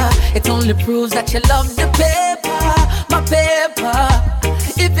greater, it only proves that you love the paper, my paper.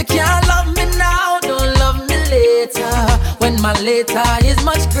 If you can't love me now, don't love me later. When my later is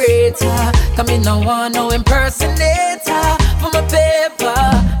much greater, come in, no one, no impersonator for my paper.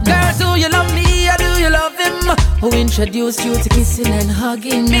 Girl, do you love me or do you love him? Who introduced you to kissing and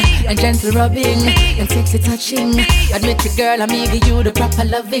hugging, and gentle rubbing, and sexy touching? Admit it, girl, I'm giving you the proper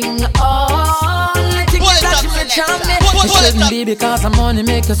loving. Oh, let you get that you charming. It shouldn't be because I'm only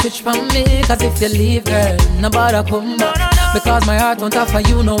make you switch from me. Cause if you leave, girl, nobody come back. Because my heart won't offer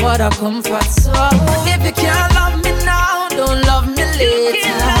you no other comfort. So if you can't love me now, don't love me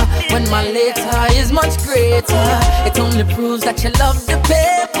later. When my later is much greater, it only proves that you love the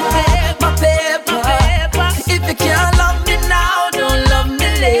paper, my paper. If you can't love me now, don't love me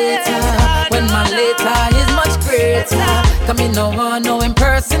later. When my later is much greater, come in, no one, no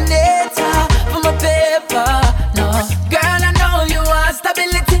impersonator for my paper. No, girl, I know you want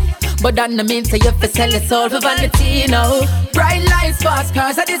stability. But that no mean say you fi sell your soul for vanity, no. Bright lights, fast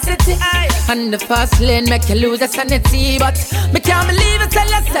cars at the city, and the fast lane make you lose your sanity. But me can't believe you sell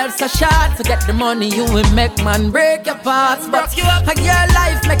yourself so short. To get the money you will make man break your parts. But a girl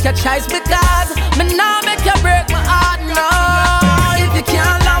life make your choice because me now make you break my heart, no. If you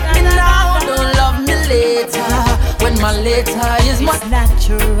can't love me now, don't love me later. When my later is much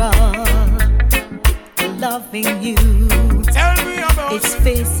natural. Loving you, tell me about it's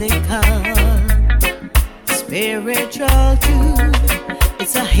physical, spiritual too.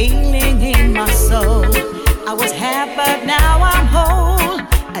 It's a healing in my soul. I was half, but now I'm whole.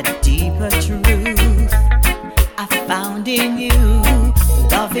 A deeper truth I found in you.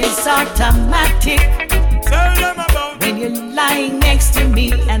 Love is automatic. Tell them about when you're lying next to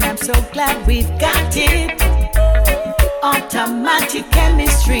me, and I'm so glad we've got it. Automatic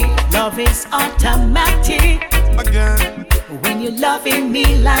chemistry, love is automatic. Again, when you're loving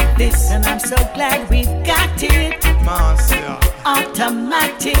me like this, and I'm so glad we've got it.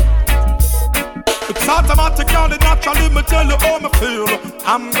 Automatic. It's automatic, and naturally me tell you how me feel.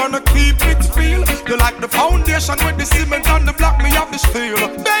 I'm gonna keep it real. You like the foundation with the cement and the block, me have the steel.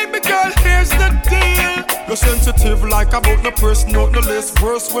 Baby girl, here's the deal. You're sensitive like about the person out the list.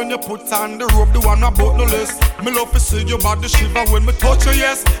 Worse when you put on the rope, the one about the list. Me love to see your body shiver when me touch you,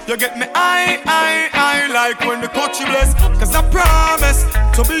 yes. You get me I like when the touch you bless. Cause I promise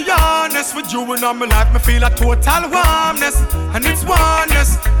to be honest with you, and all my life me feel a total warmness. And it's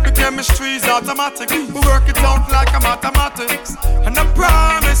oneness. The chemistry's automatic. We work it out like a mathematics. And I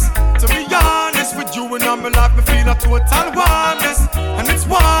promise to be honest with you, and all my life me feel a total warmness. And it's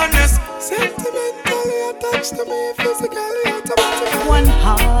oneness. Sentimentally attached to me, physically automatic. One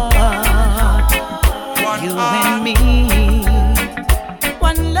heart, you and me.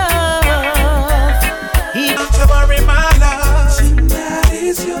 One love. Don't you worry, my love. Tonight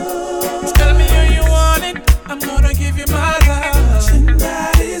is yours. Tell me who you want it. I'm gonna give you my love.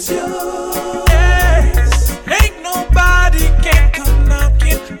 Tonight is yours. Yes. Ain't nobody can come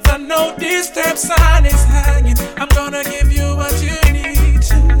knocking. The no disturb sign is hanging. I'm gonna give you what you need.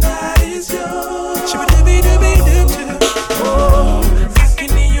 Tonight is yours. Oh, I can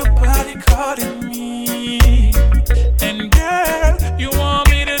hear your body calling me. And girl, you want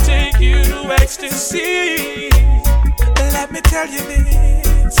me to take you to ecstasy. Let me tell you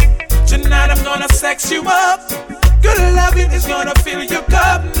this. Tonight I'm gonna sex you up. Good loving is gonna fill your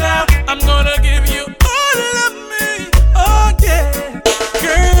cup now. I'm gonna give you all of me. Oh yeah.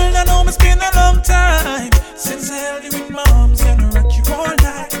 Girl, I know it's been a long time since I held you in my arms and rock you all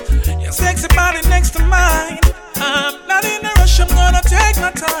night. Your sexy body next to mine. I'm not in a rush, I'm gonna take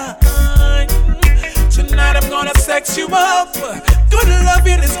my time. Tonight I'm gonna sex you up. Good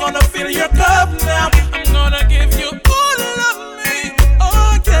loving is gonna fill your cup now. I'm gonna give you all of me.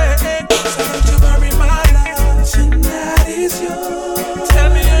 Oh yeah. So don't you worry, my love. Tonight is yours. Tell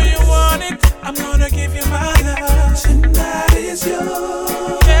me who you want it. I'm gonna give you my love. Tonight is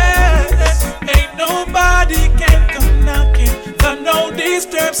yours. Yeah. Ain't nobody can come knocking. The no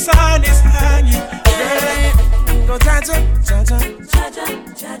disturb sign is hanging. Yeah. Go cha-cha, cha-cha, cha-cha,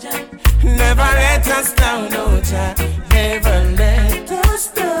 cha-cha. Never let us down, no cha. Never let us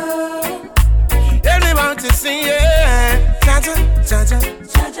down. Everybody want to sing, yeah. Cha-cha, cha-cha,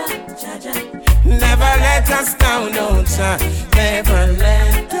 cha-cha, cha-cha. Never let us down, no cha. Never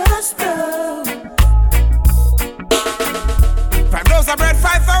let us down. 5 loaves of bread,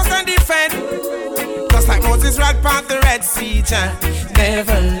 5,000 defend. Just like Moses ran past the Red Sea, cha.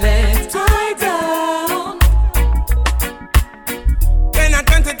 Never let I down.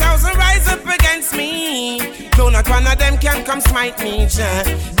 20,000 rise up against me. No, not one of them can come smite me, ja.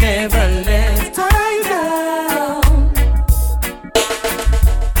 Never let I down.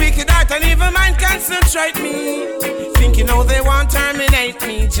 Wicked heart and evil mind concentrate me. Thinking how they want to terminate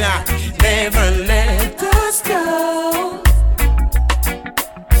me, ja. Never let us down.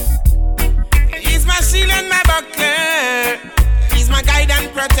 He's my shield and my buckler. He's my guide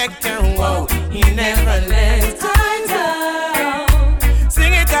and protector. Whoa, he never let I down.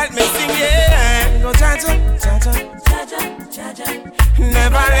 Let me sing, yeah. Go cha-cha, cha-cha, cha-cha, cha-cha.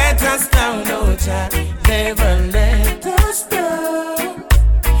 Never let us down, no cha. Never let us down.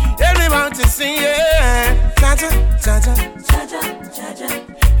 Everyone to sing, yeah. Cha-cha, cha-cha, cha-cha, cha-cha.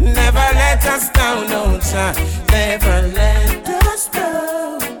 Never let us down, no cha. Never let us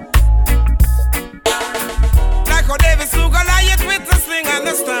down. Like how David slew Goliath with the sling and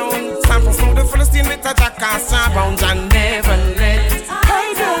the stone. Sample slew the Philistine with a jackass and bounds, and never let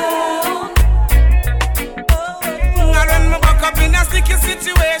I down. I run my back up in a sticky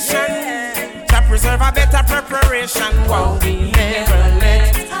situation. To preserve a better preparation. Wow, we never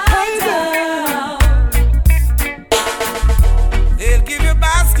let I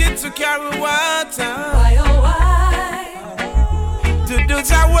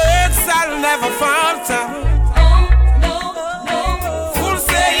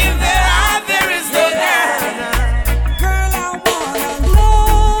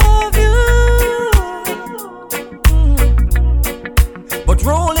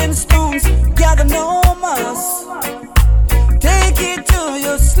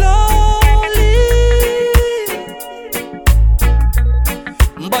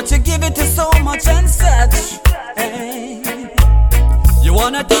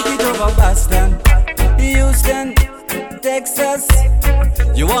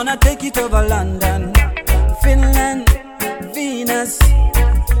You wanna take it over London, Finland, Venus.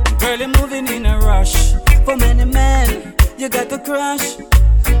 Girl, you're moving in a rush. For many men, you got to crush.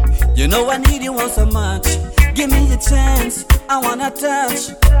 You know I need you so much. Give me a chance, I wanna touch.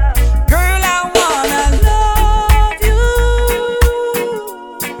 Girl, I wanna love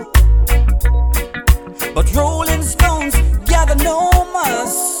you, but Rolling Stones gather no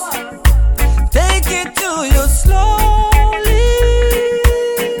muss. Take it to you slowly,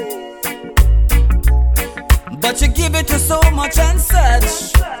 but you give it to so much and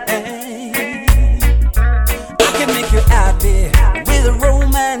such. Hey. I can make you happy with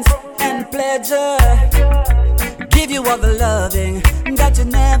romance and pleasure. Give you all the loving that you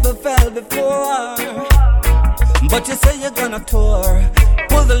never felt before. But you say you're gonna tour,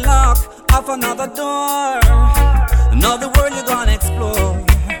 pull the lock off another door. Another world you're gonna explore.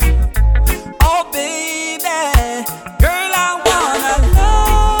 Oh baby, girl, I wanna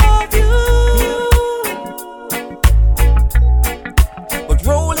love you, but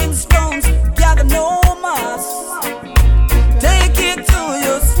Rolling Stones gather no muss. Take it to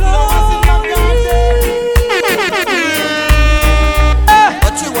you slowly,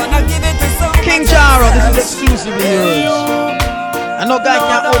 but you wanna give it to someone. King Jaro, this is exclusively yours. I know guy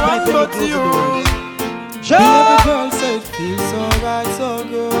can't open it when you close the doors. Baby girl said it feels so right, so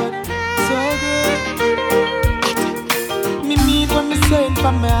good, so good. Me mean when me say it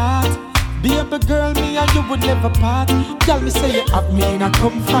from my heart. Baby girl, me and you would never part. Tell me say you have me in a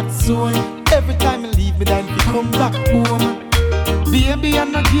comfort zone. Every time you leave me, then you come back home. Baby,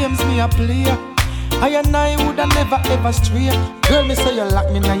 and no games me a play. I and I woulda never ever stray. Girl, me say you lock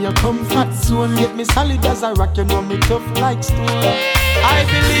me in your comfort zone. Get me solid as a rock, you know me tough like stone. I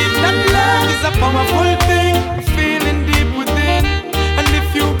believe that love is a powerful thing, feeling deep within. And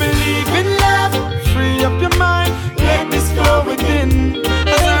if you believe in love, free up your mind, let this flow within.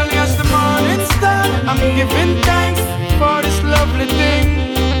 As early as the morning star, I'm giving thanks for this lovely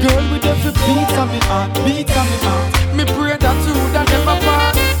thing. Girl, with every beat of me heart, beat of me heart, me pray that you woulda never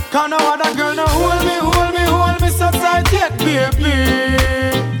part. Cause no other girl no hold me so tight yet, baby.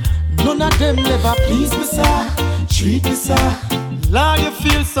 None of them never please me, sir, treat me, sir. Lord, you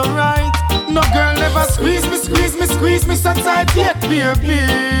feel so right. No girl never squeeze me so tight yet, baby.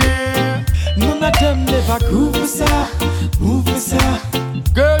 None of them never groove me, sir, move me, sir.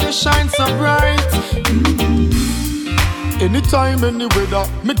 Girl, you shine so bright. Anytime, any weather,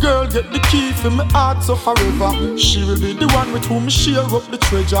 me girl get the key for my heart so forever. She will be the one with whom me share up the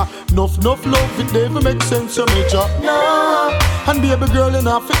treasure. Enough love, it never makes sense, you major. No. And baby girl, you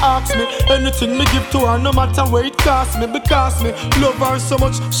have to ask me anything me give to her, no matter where it costs me. Because me love her so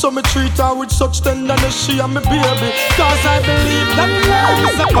much, so me treat her with such tenderness, she and me baby. Cause I believe that love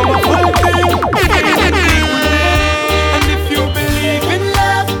is a powerful thing. And if you believe in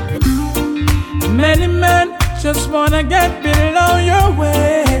love, many men just wanna get below your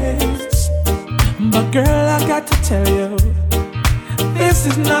waist. But girl, I got to tell you, this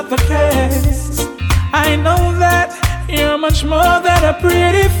is not the case. I know that you're much more than a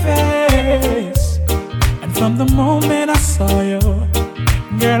pretty face. And from the moment I saw you,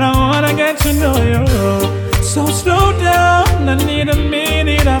 girl, I wanna get to know you. So slow down, I need a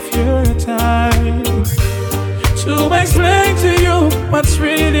minute of your time to explain to you what's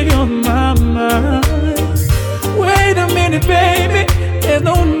really on my mind. Wait a minute, baby, there's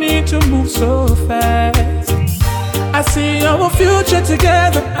no need to move so fast. I see our future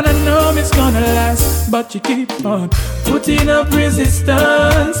together, and I know it's gonna last. But you keep on putting up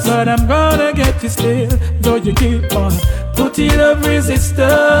resistance, but I'm gonna get you still. Though you keep on putting up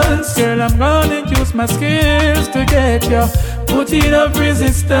resistance, girl, I'm gonna use my skills to get you. Putting up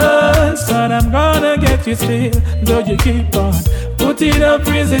resistance, but I'm gonna get you still. Though you keep on putting up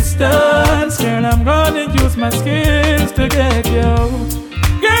resistance, girl, I'm gonna use my skills to get you.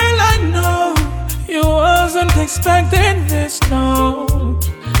 Girl, I know you wasn't expecting this, no,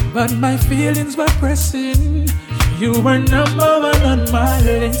 but my feelings were pressing. You were number one on my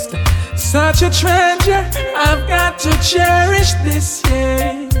list. Such a treasure, I've got to cherish this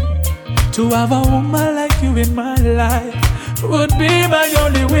year. To have a woman like you in my life would be my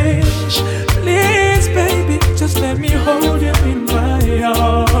only wish. Please, baby, just let me hold you in my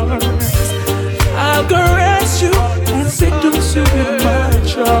arms. I'll caress you and seduce you with my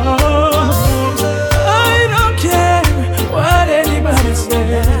charms. I don't care what anybody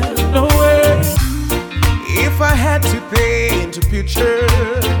says, no way. If I had to paint a picture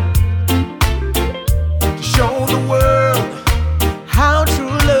to show the world how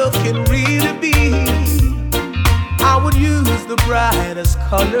true love can really be, I would use the brightest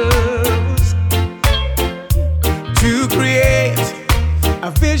colors to create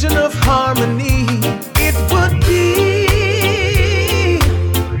a vision of harmony. It would be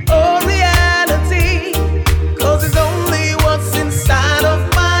a reality, 'cause it's only what's inside of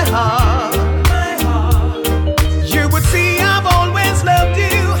my heart. You would see I've always loved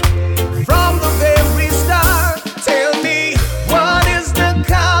you from the very start. Tell me, what is the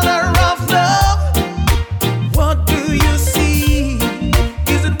color of love? What do you see?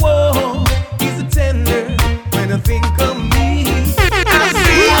 Is it warm? Is it tender? When I think of me, I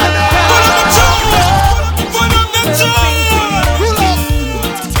see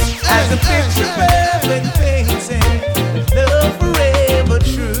as a picture perfect painting, love forever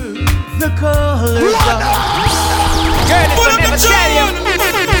true. The colors are. Girl, if I never tell you,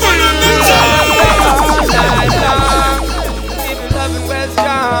 all night long, keep it loving well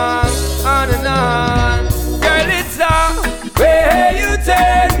strong, on and on. Girl, it's the way you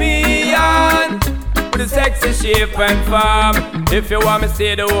turn me on, with a sexy shape and form. If you want me to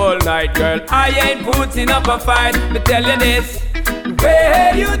stay the whole night, girl, I ain't putting up a fight. But tell you this,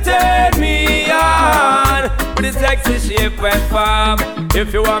 way you turn me on, with a sexy shape and form.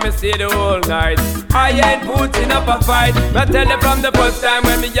 If you want me to stay the whole night, I ain't putting up a fight. I tell you from the first time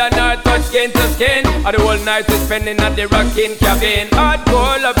when me and her touch skin to skin, or the whole night we spending at the rocking cabin.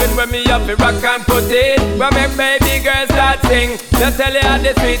 Hardcore loving when me up the rock and put it, where make baby girls start sing. Just tell you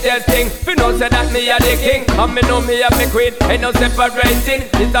the sweetest thing. You know say that me a the king, and me know me a me queen. Ain't no separating.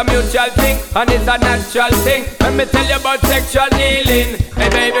 It's a mutual thing, and it's a natural thing. Let me tell you about sexual healing. Hey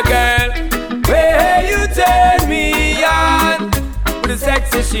baby girl, where you turn me on, with a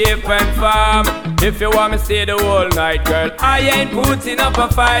sexy shape and form. If you want me to stay the whole night, girl, I ain't putting up a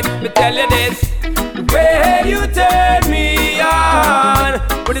fight. Me tell you this, where you turn me on,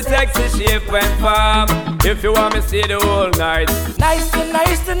 with a sexy shape and form. If you want me to stay the whole night. Nice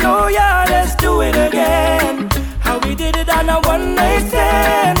to know ya, let's do it again. How we did it on a one night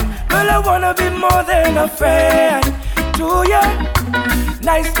stand. Girl, I wanna be more than a friend to ya.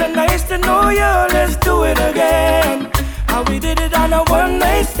 Nice to know ya, let's do it again. How we did it on a one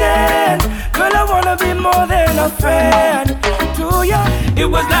night stand. Girl, I wanna be more than a friend to ya. It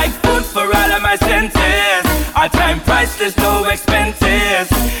was like food for all of my senses. Our time priceless, no expenses.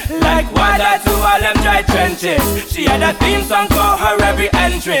 Like water to all them dry trenches. She had a theme song for her every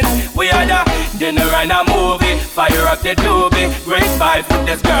entrance. We had a dinner and a movie. Fire up the doobie. Great vibe with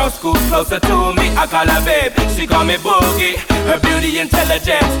this girl, school closer to me. I call her babe, she call me Boogie. Her beauty,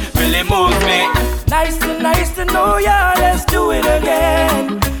 intelligence really moves me. Nice to know ya, let's do it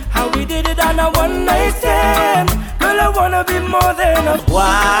again. How we did it on a one night stand. Girl, I wanna be more than a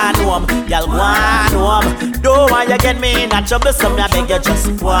one home, girl, one home. Don't want you get me in a trouble, so me I beg you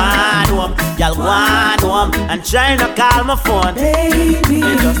just one home, girl, one home. And try to call my phone, baby.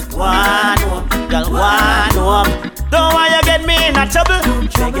 Just one home, girl, one home. Don't want you get me in a trouble,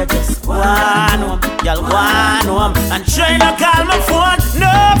 beg you just one home, girl, one home. And try to call my phone,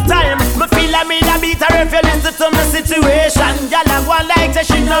 enough time. Me feel like me da beat her if you listen to my situation. Girl, I go like say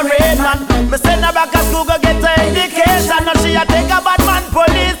she no rain man. Me send her back to school go get her education. Now she a take a bad man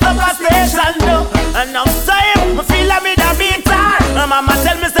police up a station. No, and now time me feel like me da beat her. My mama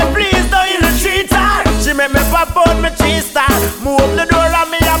tell me say please don't ill-treat her. She make me pop out me cheese-star. Move the door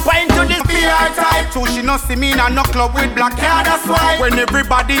and me a pint to this PR type. So she no see me in a no club with black hair, that's why. When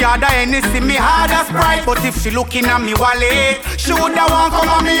everybody had a Hennessy, me hard as Sprite. But if she looking at me wallet, she woulda want come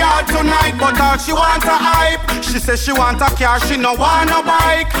on me out tonight. But all she want a hype. She say she want a car, she no want a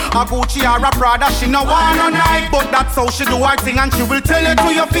bike. A Gucci or a Prada, she no want a Nike. But that's how she do her thing, and she will tell you to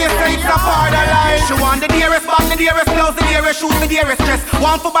your face that it's a part of life. She want the dearest bag, the dearest clothes, the dearest shoes, the dearest dress.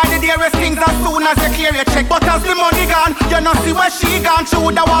 Want to buy the dearest things as soon as you clear your check. But as the money gone, you no see where she gone. She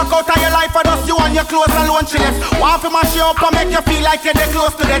woulda walk out of your life for just you and your clothes alone she left. Want to mash you up and make you feel like you're dead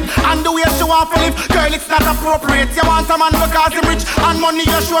close to death. And the way she want to live, girl, it's not appropriate. You want a man because he's rich and money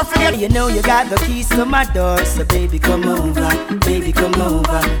you sure forget. You know you got the keys to my door, so baby come over, baby come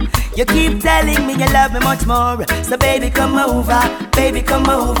over. You keep telling me you love me much more, so baby come over, baby come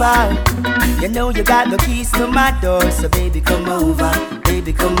over. You know you got the keys to my door, so baby come over,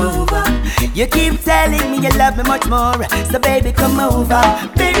 baby come over. You keep telling me you love me much more, so baby come over,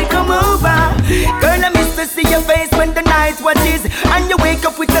 baby come over. Girl, I miss to see your face when the night watches, and you wake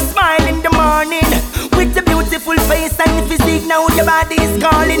up with a smile in the morning, with a beautiful face and the physique. Now your body is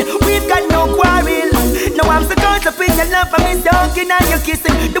calling. We've got no quarrel. Now I'm so caught up in your love, I miss talking and you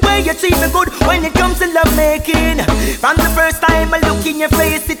kissing. The way you treat me good when it comes to love making. From the first time I look in your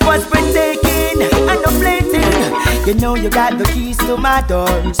face, it was breathtaking and unflating. You know you got the keys to my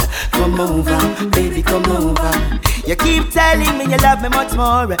doors. Come over, baby, come over. You keep telling me you love me much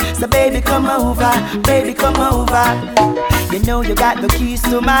more. So baby come over, baby come over. You know you got the keys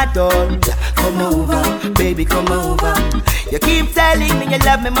to my door. Come over, baby come over. You keep telling me you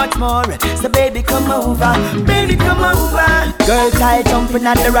love me much more. So baby come over, baby come over. Girls I jumping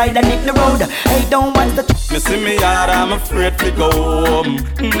on the ride and hit the road. Hey don't want the me see me hard, I'm afraid to go home.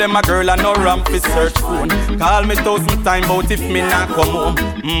 Them a girl I no ramp fi search phone. Call me 1,000 times but if me not come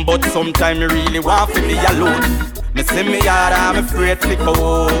home. But sometime me really want to be alone. Me see me hard, I'm afraid to go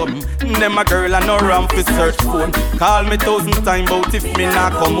home. Them a girl I no ramp fi search phone. Call me 1,000 times but if me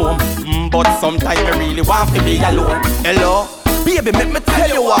not come home. But sometime me really want to be alone. Hello? Baby, make me tell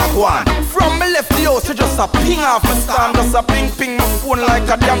you what I want. From me left the house, you just a ping off my stand. Just a ping ping my phone like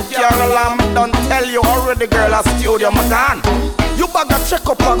a damn car alarm. Don't tell you already, girl, a studio my gone. You bag a check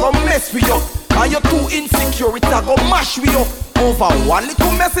up and go mess with you. And you're too insecure, it a go mash with you. Over one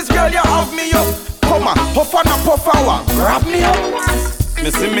little message, girl, you have me up. Come on, puff and a puff and one, grab me up. Me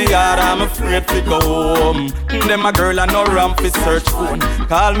see me hard, I'm afraid to go home. Them a girl I no ramp fi search phone.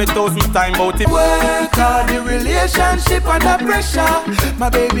 Call me 1,000 times but it work hard, the relationship under pressure. My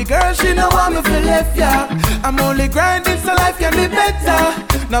baby girl, she no want me to left ya. I'm only grinding so life can be better.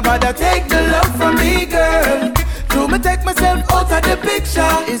 Nobody take the love from me, girl. True, me take myself out of the picture.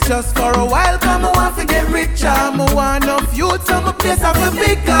 It's just for a while, come I want to get richer. I want enough youth, so my place I feel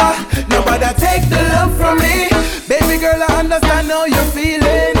bigger. Nobody take the love from me. Baby girl, I understand how you're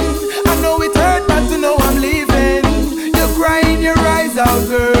feeling. I know it hurt, but to know I'm leaving. You're crying your eyes out,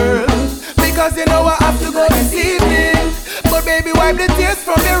 girl, because you know I have to go this evening. But baby, wipe the tears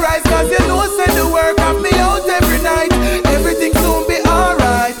from your eyes, cause you know send the work of me out every night. Everything soon be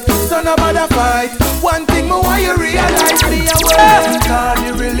alright, so nobody fight. One thing more why you realize me a work hard,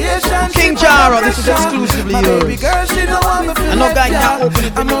 the relationship. King Jaro, this is exclusively yours. Baby girl, she don't want me I know guy can't open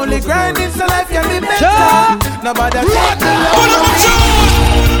it. I'm only grinding so life can be better. Nobody take the love from me.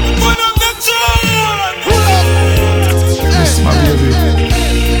 Yes, my baby.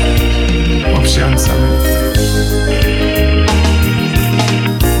 Options,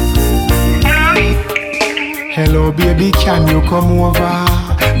 hello, baby, can you come over?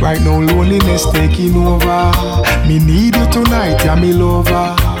 Right now, loneliness taking over. Me need you tonight, yeah, me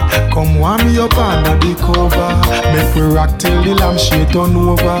lover. Come warm me up under the cover. Make we rock till the lampshade turn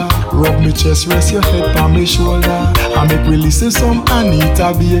over. Rub me chest, rest your head on me shoulder. And make we listen some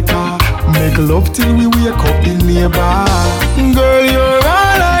Anita Baker. Make love till we wake up the neighbor. Girl, you're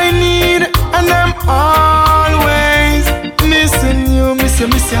all I need, and I'm always missing you. Miss you,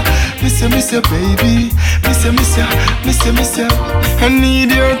 baby. Miss you. I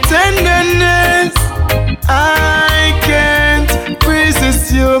need your tenderness. I can't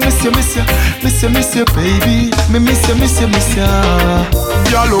resist you. Miss you, baby. Me miss you.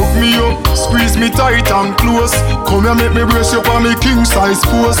 You love me up, squeeze me tight and close. Come here, make me brace you for me king size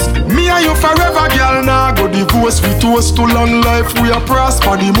post. Me and you forever, girl. Now go divorce. We toast to long life. We are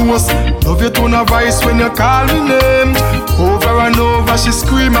prosper the most. Love you tone of voice when you call me name. Over and over, she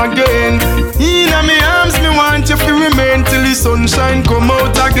scream again. In my arms, me want you to remain till the sunshine come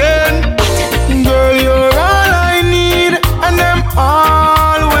out again. Girl, you're all I need, and I'm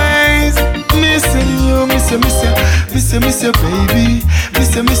always missing you. Miss you, baby.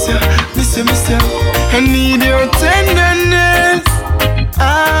 Miss you. I need your tenderness.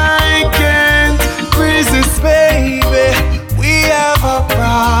 I can't resist, baby. We have our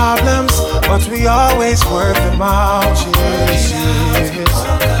problems, but we always work them out. Yes.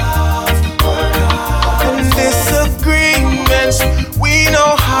 And disagreements, we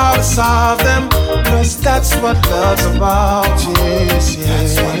know how to solve them, cause that's what love's about. Yes.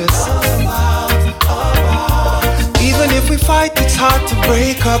 Even if we fight, it's hard to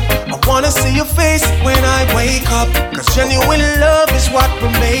break up. I wanna see your face when I wake up, cause genuine love is what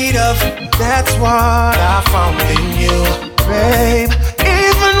we're made of. That's what I found in you, babe.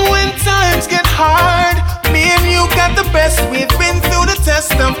 Even when times get hard, me and you got the best. We've been through the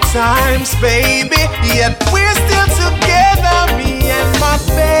test of times, baby, yet we're still together, me and my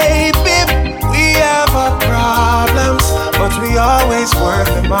baby. We have our problems, but we always work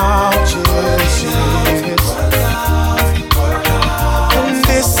them out. Yes. And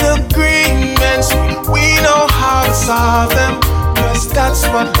disagreements, we know how to solve them, cause that's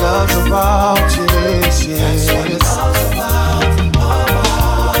what love's about. Yes.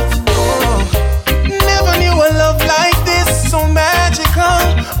 Never knew a love like this, so magical.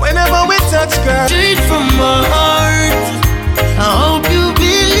 Whenever we touch, girl, straight from my heart. I hope you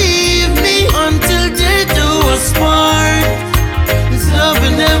believe me until they do us part. This love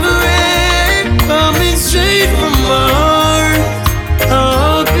will never end, coming straight from my heart. I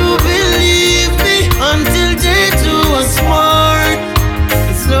hope you believe me until they do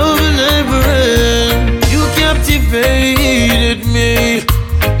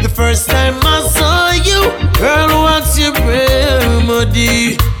Girl, what's your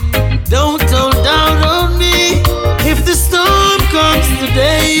remedy? Don't hold down on me if the storm comes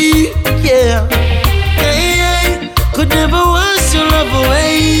today. Yeah, hey, could never wash your love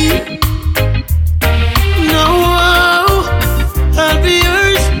away. No, I'll be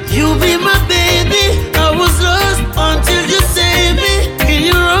yours. You be my baby. I was lost until you saved me. In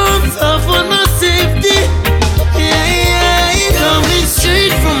your arms, I found my safety. Yeah, coming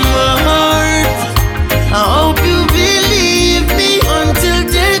straight from my heart. I hope you believe me until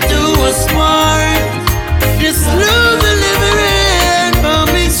death do us part. This love will never end.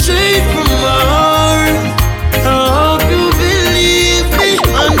 Coming straight from my heart. I hope you believe me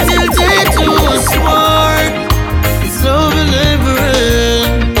until death do us part. This love will never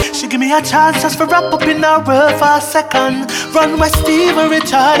end. She give me a chance just for wrap up in her world for a second. Run with Steve,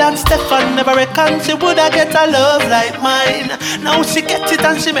 Richard and Stefan. Never reckon she woulda get a love like mine. Now she get it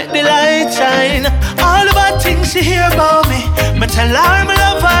and she make the light shine. All the bad things she hear about me, me tell her me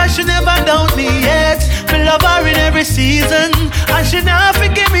love her, she never doubt me yet. Me love her in every season, and she not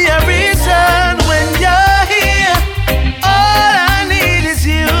forgive me a reason. When you're here, all I need is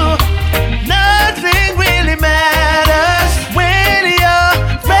you. Nothing really matters when you're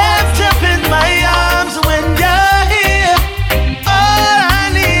wrapped up in my arms. When you're here, all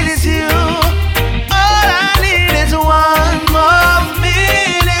I need is you. All I need is one more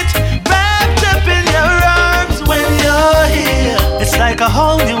minute wrapped up in your arms. When you're here, it's like a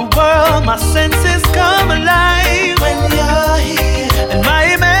whole new world. My senses come alive when you're here, and my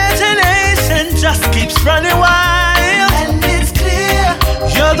imagination just keeps running wild. And it's clear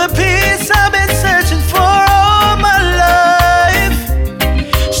you're the peace I've been searching for all my life.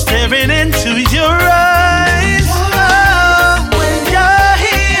 Staring into your eyes. Oh, when you're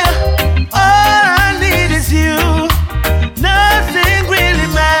here, all I need is you. Nothing really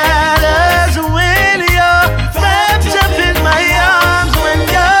matters when you're wrapped up in my arms. When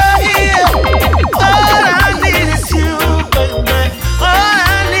you're here, all I need is you. All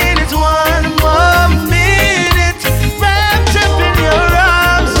I need is one more minute wrapped up in your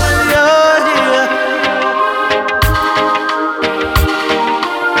arms. When you're here.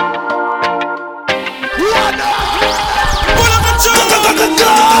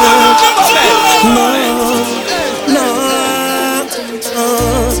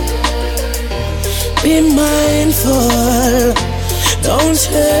 Be mindful, don't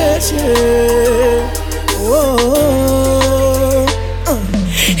hurt you. Whoa.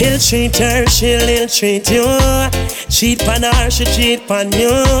 He'll treat her, she'll treat you. Cheat on her, she cheat on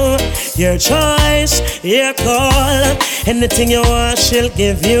you. Your choice, your call. Anything you want, she'll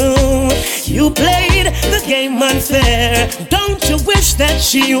give you. You played the game unfair. Don't you wish that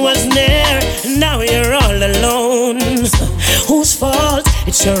she was near? Now you're all alone. Whose fault?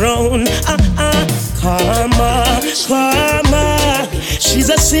 It's your own. Karma, karma. She's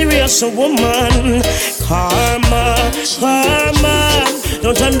a serious woman. Karma, karma.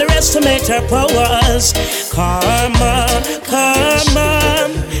 Don't underestimate her powers. Karma, karma.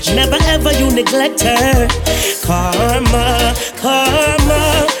 Never ever you neglect her. Karma,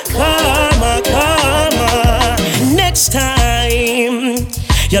 karma, karma, karma. Next time,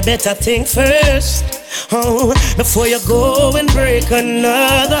 you better think first. Oh, before you go and break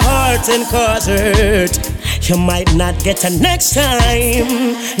another heart and cause hurt. You might not get her next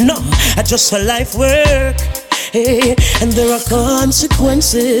time. No, just for life work. Hey, and there are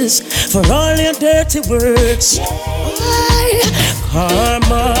consequences for all your dirty words. Why?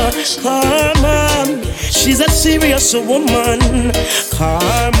 Karma, karma. She's a serious woman.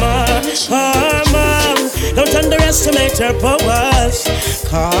 Karma, karma. Don't underestimate her powers.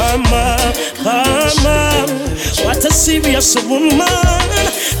 Karma, karma. What a serious woman.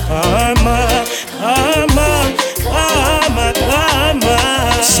 Karma, karma, karma, karma.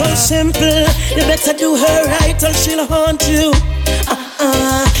 So simple, you better do her right or she'll haunt you.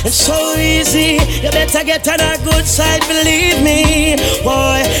 It's so easy, you better get on her good side, believe me.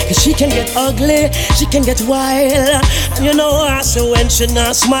 Boy, 'cause she can get ugly, she can get wild. And you know her, so when she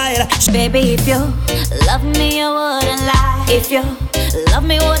not smile. Baby, if you love me, you wouldn't lie. If you love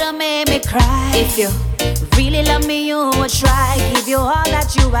me, would've made me cry. If you really love me, you would try. Give you all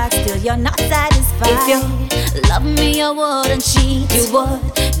that you ask, still you're not satisfied. If you love me, you wouldn't cheat. You would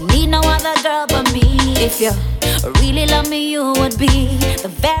need no other girl but me. If you really love me, you would be the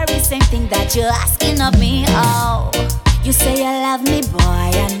very same thing that you're asking of me. Oh, you say you love me,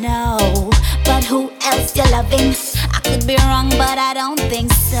 boy, I know. But who else you loving? I could be wrong, but I don't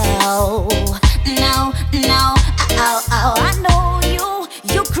think so. No, no, I know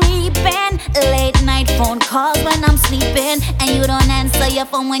you creeping. Late night phone calls when I'm sleeping, and you don't answer your your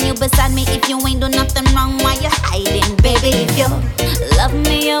phone when you beside me. If you ain't do nothing wrong, why you hiding, baby? If you love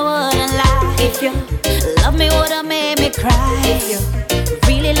me, you wouldn't lie. If you love me, would've made me cry. If you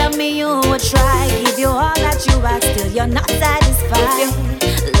really love me, you would try. Give you all that you ask, still you're not satisfied.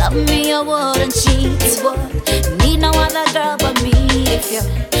 If you love me, you wouldn't cheat. You would need no other girl but me. If you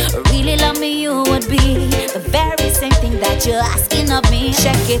really love me, you would be the very same thing that you're asking of me.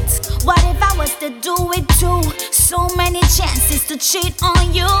 Check it. What if I was to do it too? So many chances to cheat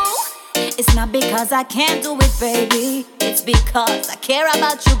on you. It's not because I can't do it, baby. It's because I care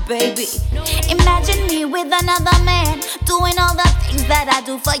about you, baby. Imagine me with another man doing all the things that I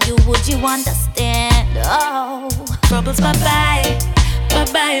do for you. Would you understand? Oh, troubles, bye-bye,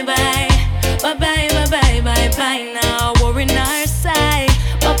 bye-bye, bye. Bye-bye, bye-bye, bye-bye. Now we're in our side.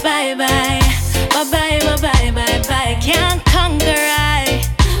 Bye-bye, bye. Bye-bye, bye-bye, bye-bye. Can't conquer I.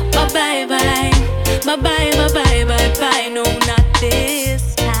 Bye-bye, bye. Bye-bye, bye-bye, bye-bye. No, not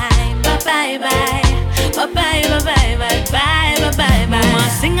this time. Bye-bye, bye. Bye-bye, bye-bye, bye-bye, bye-bye, bye. Mama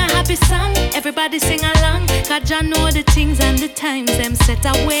sing a happy song, everybody sing along. Cause ya know the things and the times them set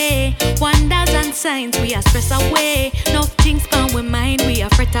away. Wonders and signs we are stress away. No things on we mind we are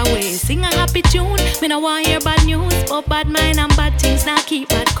fret away. Sing a happy tune, me no want hear bad news. But bad mind and bad things now keep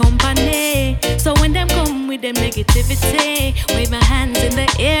bad company. So when them come with them negativity, wave my hands in the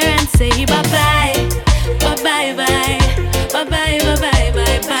air and say bye-bye. Bye-bye, bye. Bye-bye, bye-bye,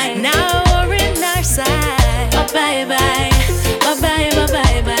 bye-bye. Now we're in our side. Bye-bye, bye. Bye-bye,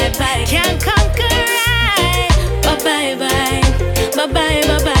 bye-bye, bye-bye. Can't conquer I. Bye-bye, bye. Bye-bye,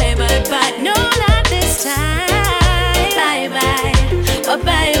 bye-bye, bye-bye. No, not this time. Bye-bye.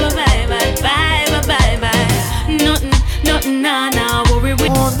 Bye-bye, bye-bye, bye-bye, bye-bye, bye. Nothing, nah, worry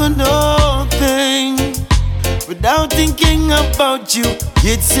with all the nothing without thinking about you.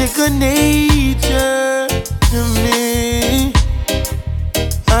 It's second nature to me.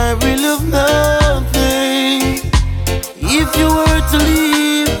 I will love nothing. If you were to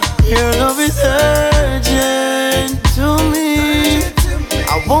leave, your love is urgent to me.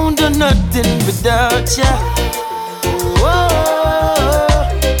 I won't do nothing without ya. Whoa,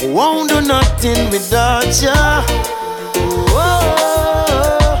 won't do nothing without ya. Whoa,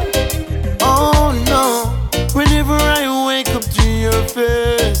 oh no. Whenever I wake up to your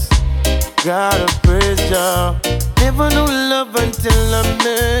face, gotta praise ya. Never knew love until I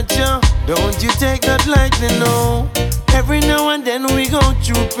met ya. Don't you take that lightly, no. Every now and then we go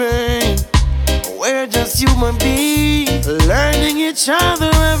through pain. We're just human beings, learning each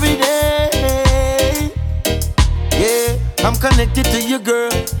other every day. Yeah, I'm connected to you,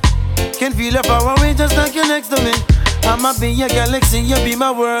 girl. Can feel your power away just like you're next to me. I'ma be your galaxy, you be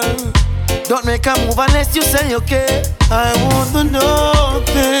my world. Don't make a move unless you say okay. I want to know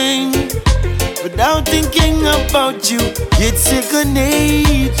things without thinking about you. It's second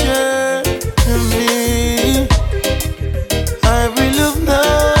nature to me. I will love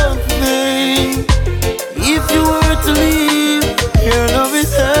nothing. If you were to leave, your love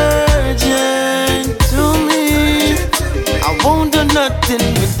is urgent to me. I won't do nothing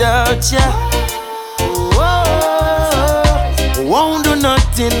without ya. Whoa, won't do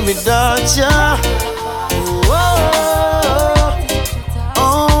nothing without ya. Whoa,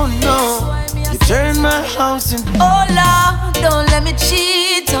 oh no, you turn my house into. Oh Lord, don't let me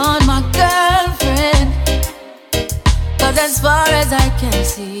cheat on my girlfriend. Cause as far as I can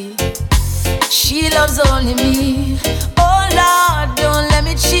see, she loves only me. Oh Lord, don't let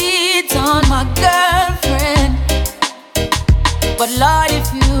me cheat on my girlfriend. But Lord, if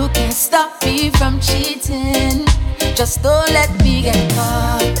you can stop me from cheating, just don't let me get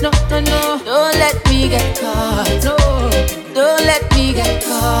caught. No, no, no, don't let me get caught. No, don't let me get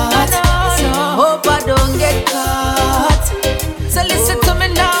caught. No, no, I hope I don't get caught. So listen to me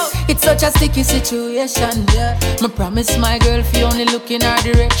now. It's such a sticky situation, yeah. Me promise my girl if you only look in her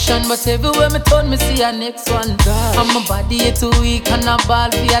direction, but everywhere me turn, me see her next one. And my body is too weak and I ball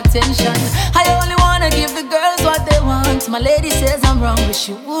for attention. I only wanna give the girls what they want. My lady says I'm wrong, but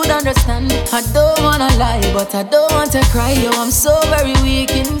she would understand. I don't wanna lie, but I don't want to cry. Yo, I'm so very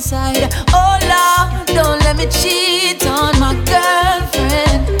weak inside. Oh Lord, don't let me cheat on my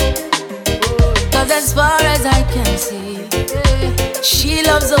girlfriend. Cause as far as I can see, she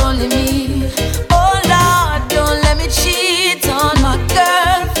loves only me. Oh Lord, don't let me cheat on my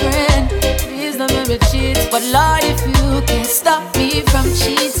girlfriend. Please don't let me cheat. But Lord, if you can stop me from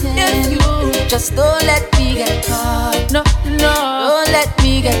cheating, if you just don't let me get caught. No, no, don't let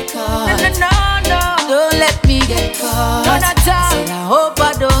me get caught. No, no, no, no, don't let me get caught. No, not all. I hope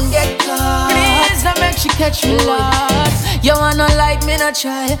I don't get caught. Please don't make she catch me, Lord. You wanna like me, not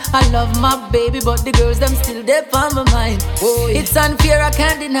try. I love my baby, but the girls them still there on my mind. It's unfair, I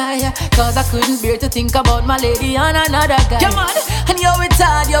can't deny. Cause I couldn't bear to think about my lady and another guy. Come on, and yo it's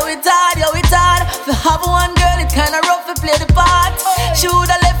hard. To have one girl, it kinda rough to play the part. She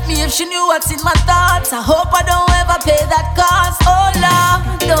woulda left me if she knew what's in my thoughts. I hope I don't ever pay that cost. Oh Lord,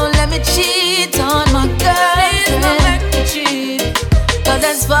 don't let me cheat on my girl. Please don't make me cheat. Cause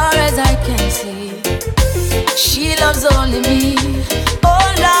as far as I can see, she loves only me. Oh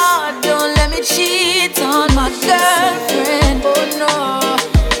Lord, don't let me cheat on my girlfriend. Oh no.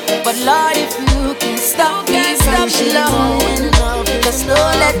 But Lord, if you can stop me from loving, just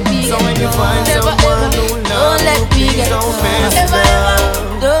don't let me get caught. Never ever, don't let me get caught. Never ever,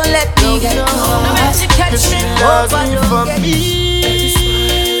 don't let me get caught. No matter she catch me, hope I don't get me.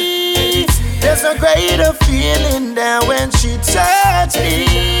 There's a greater feeling than when she touched me.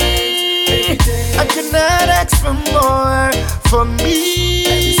 I cannot ask for more for me.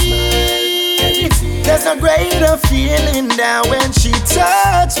 There's a greater feeling than when she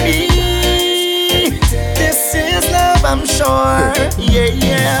touched me. This is love, I'm sure.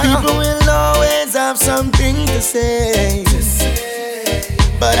 Yeah. People will always have something to say,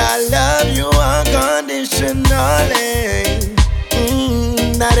 but I love you unconditionally.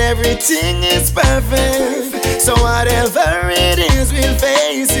 Not everything is perfect, so whatever it is, we'll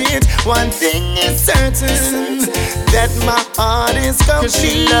face it. One thing is certain, that my heart is complete. 'Cause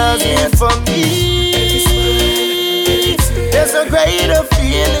she loves me for me. There's a greater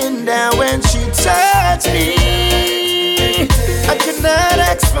feeling than when she touched me. I cannot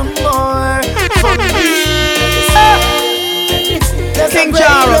ask for more for me. There's King a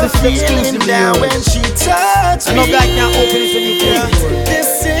Jara, greater this is feeling exclusively than yours. when she touched I me. know God can't open it when you can. This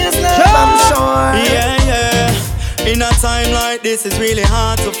is love, I'm sure. Yeah. In a time like this, it's really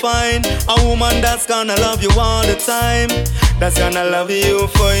hard to find a woman that's gonna love you all the time, that's gonna love you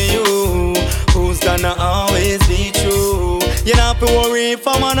for you, who's gonna always be true. You don't have to worry if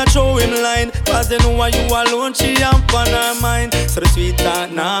I wanna throw him line, cause you know why you alone, she up on her mind. So the sweet talk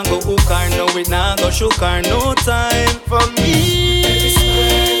nah go hook her, no it nah go shook her, no time for me.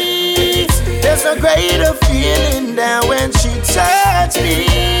 There's a greater feeling than when she touched me.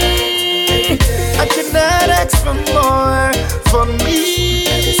 I cannot ask for more for me.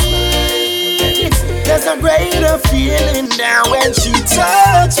 There's a greater feeling than when she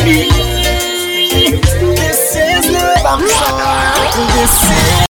touched me. This is love, I'm sure. This is